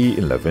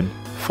 SE11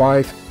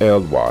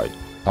 5LY.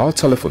 Our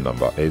telephone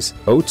number is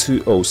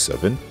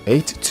 0207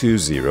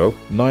 820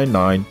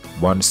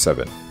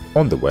 9917.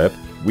 On the web,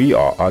 we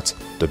are at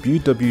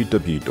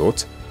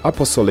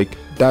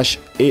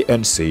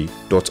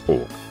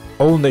www.apostolic-anc.org.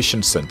 All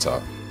Nation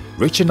Centre,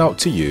 reaching out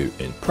to you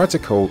in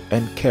practical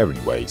and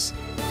caring ways.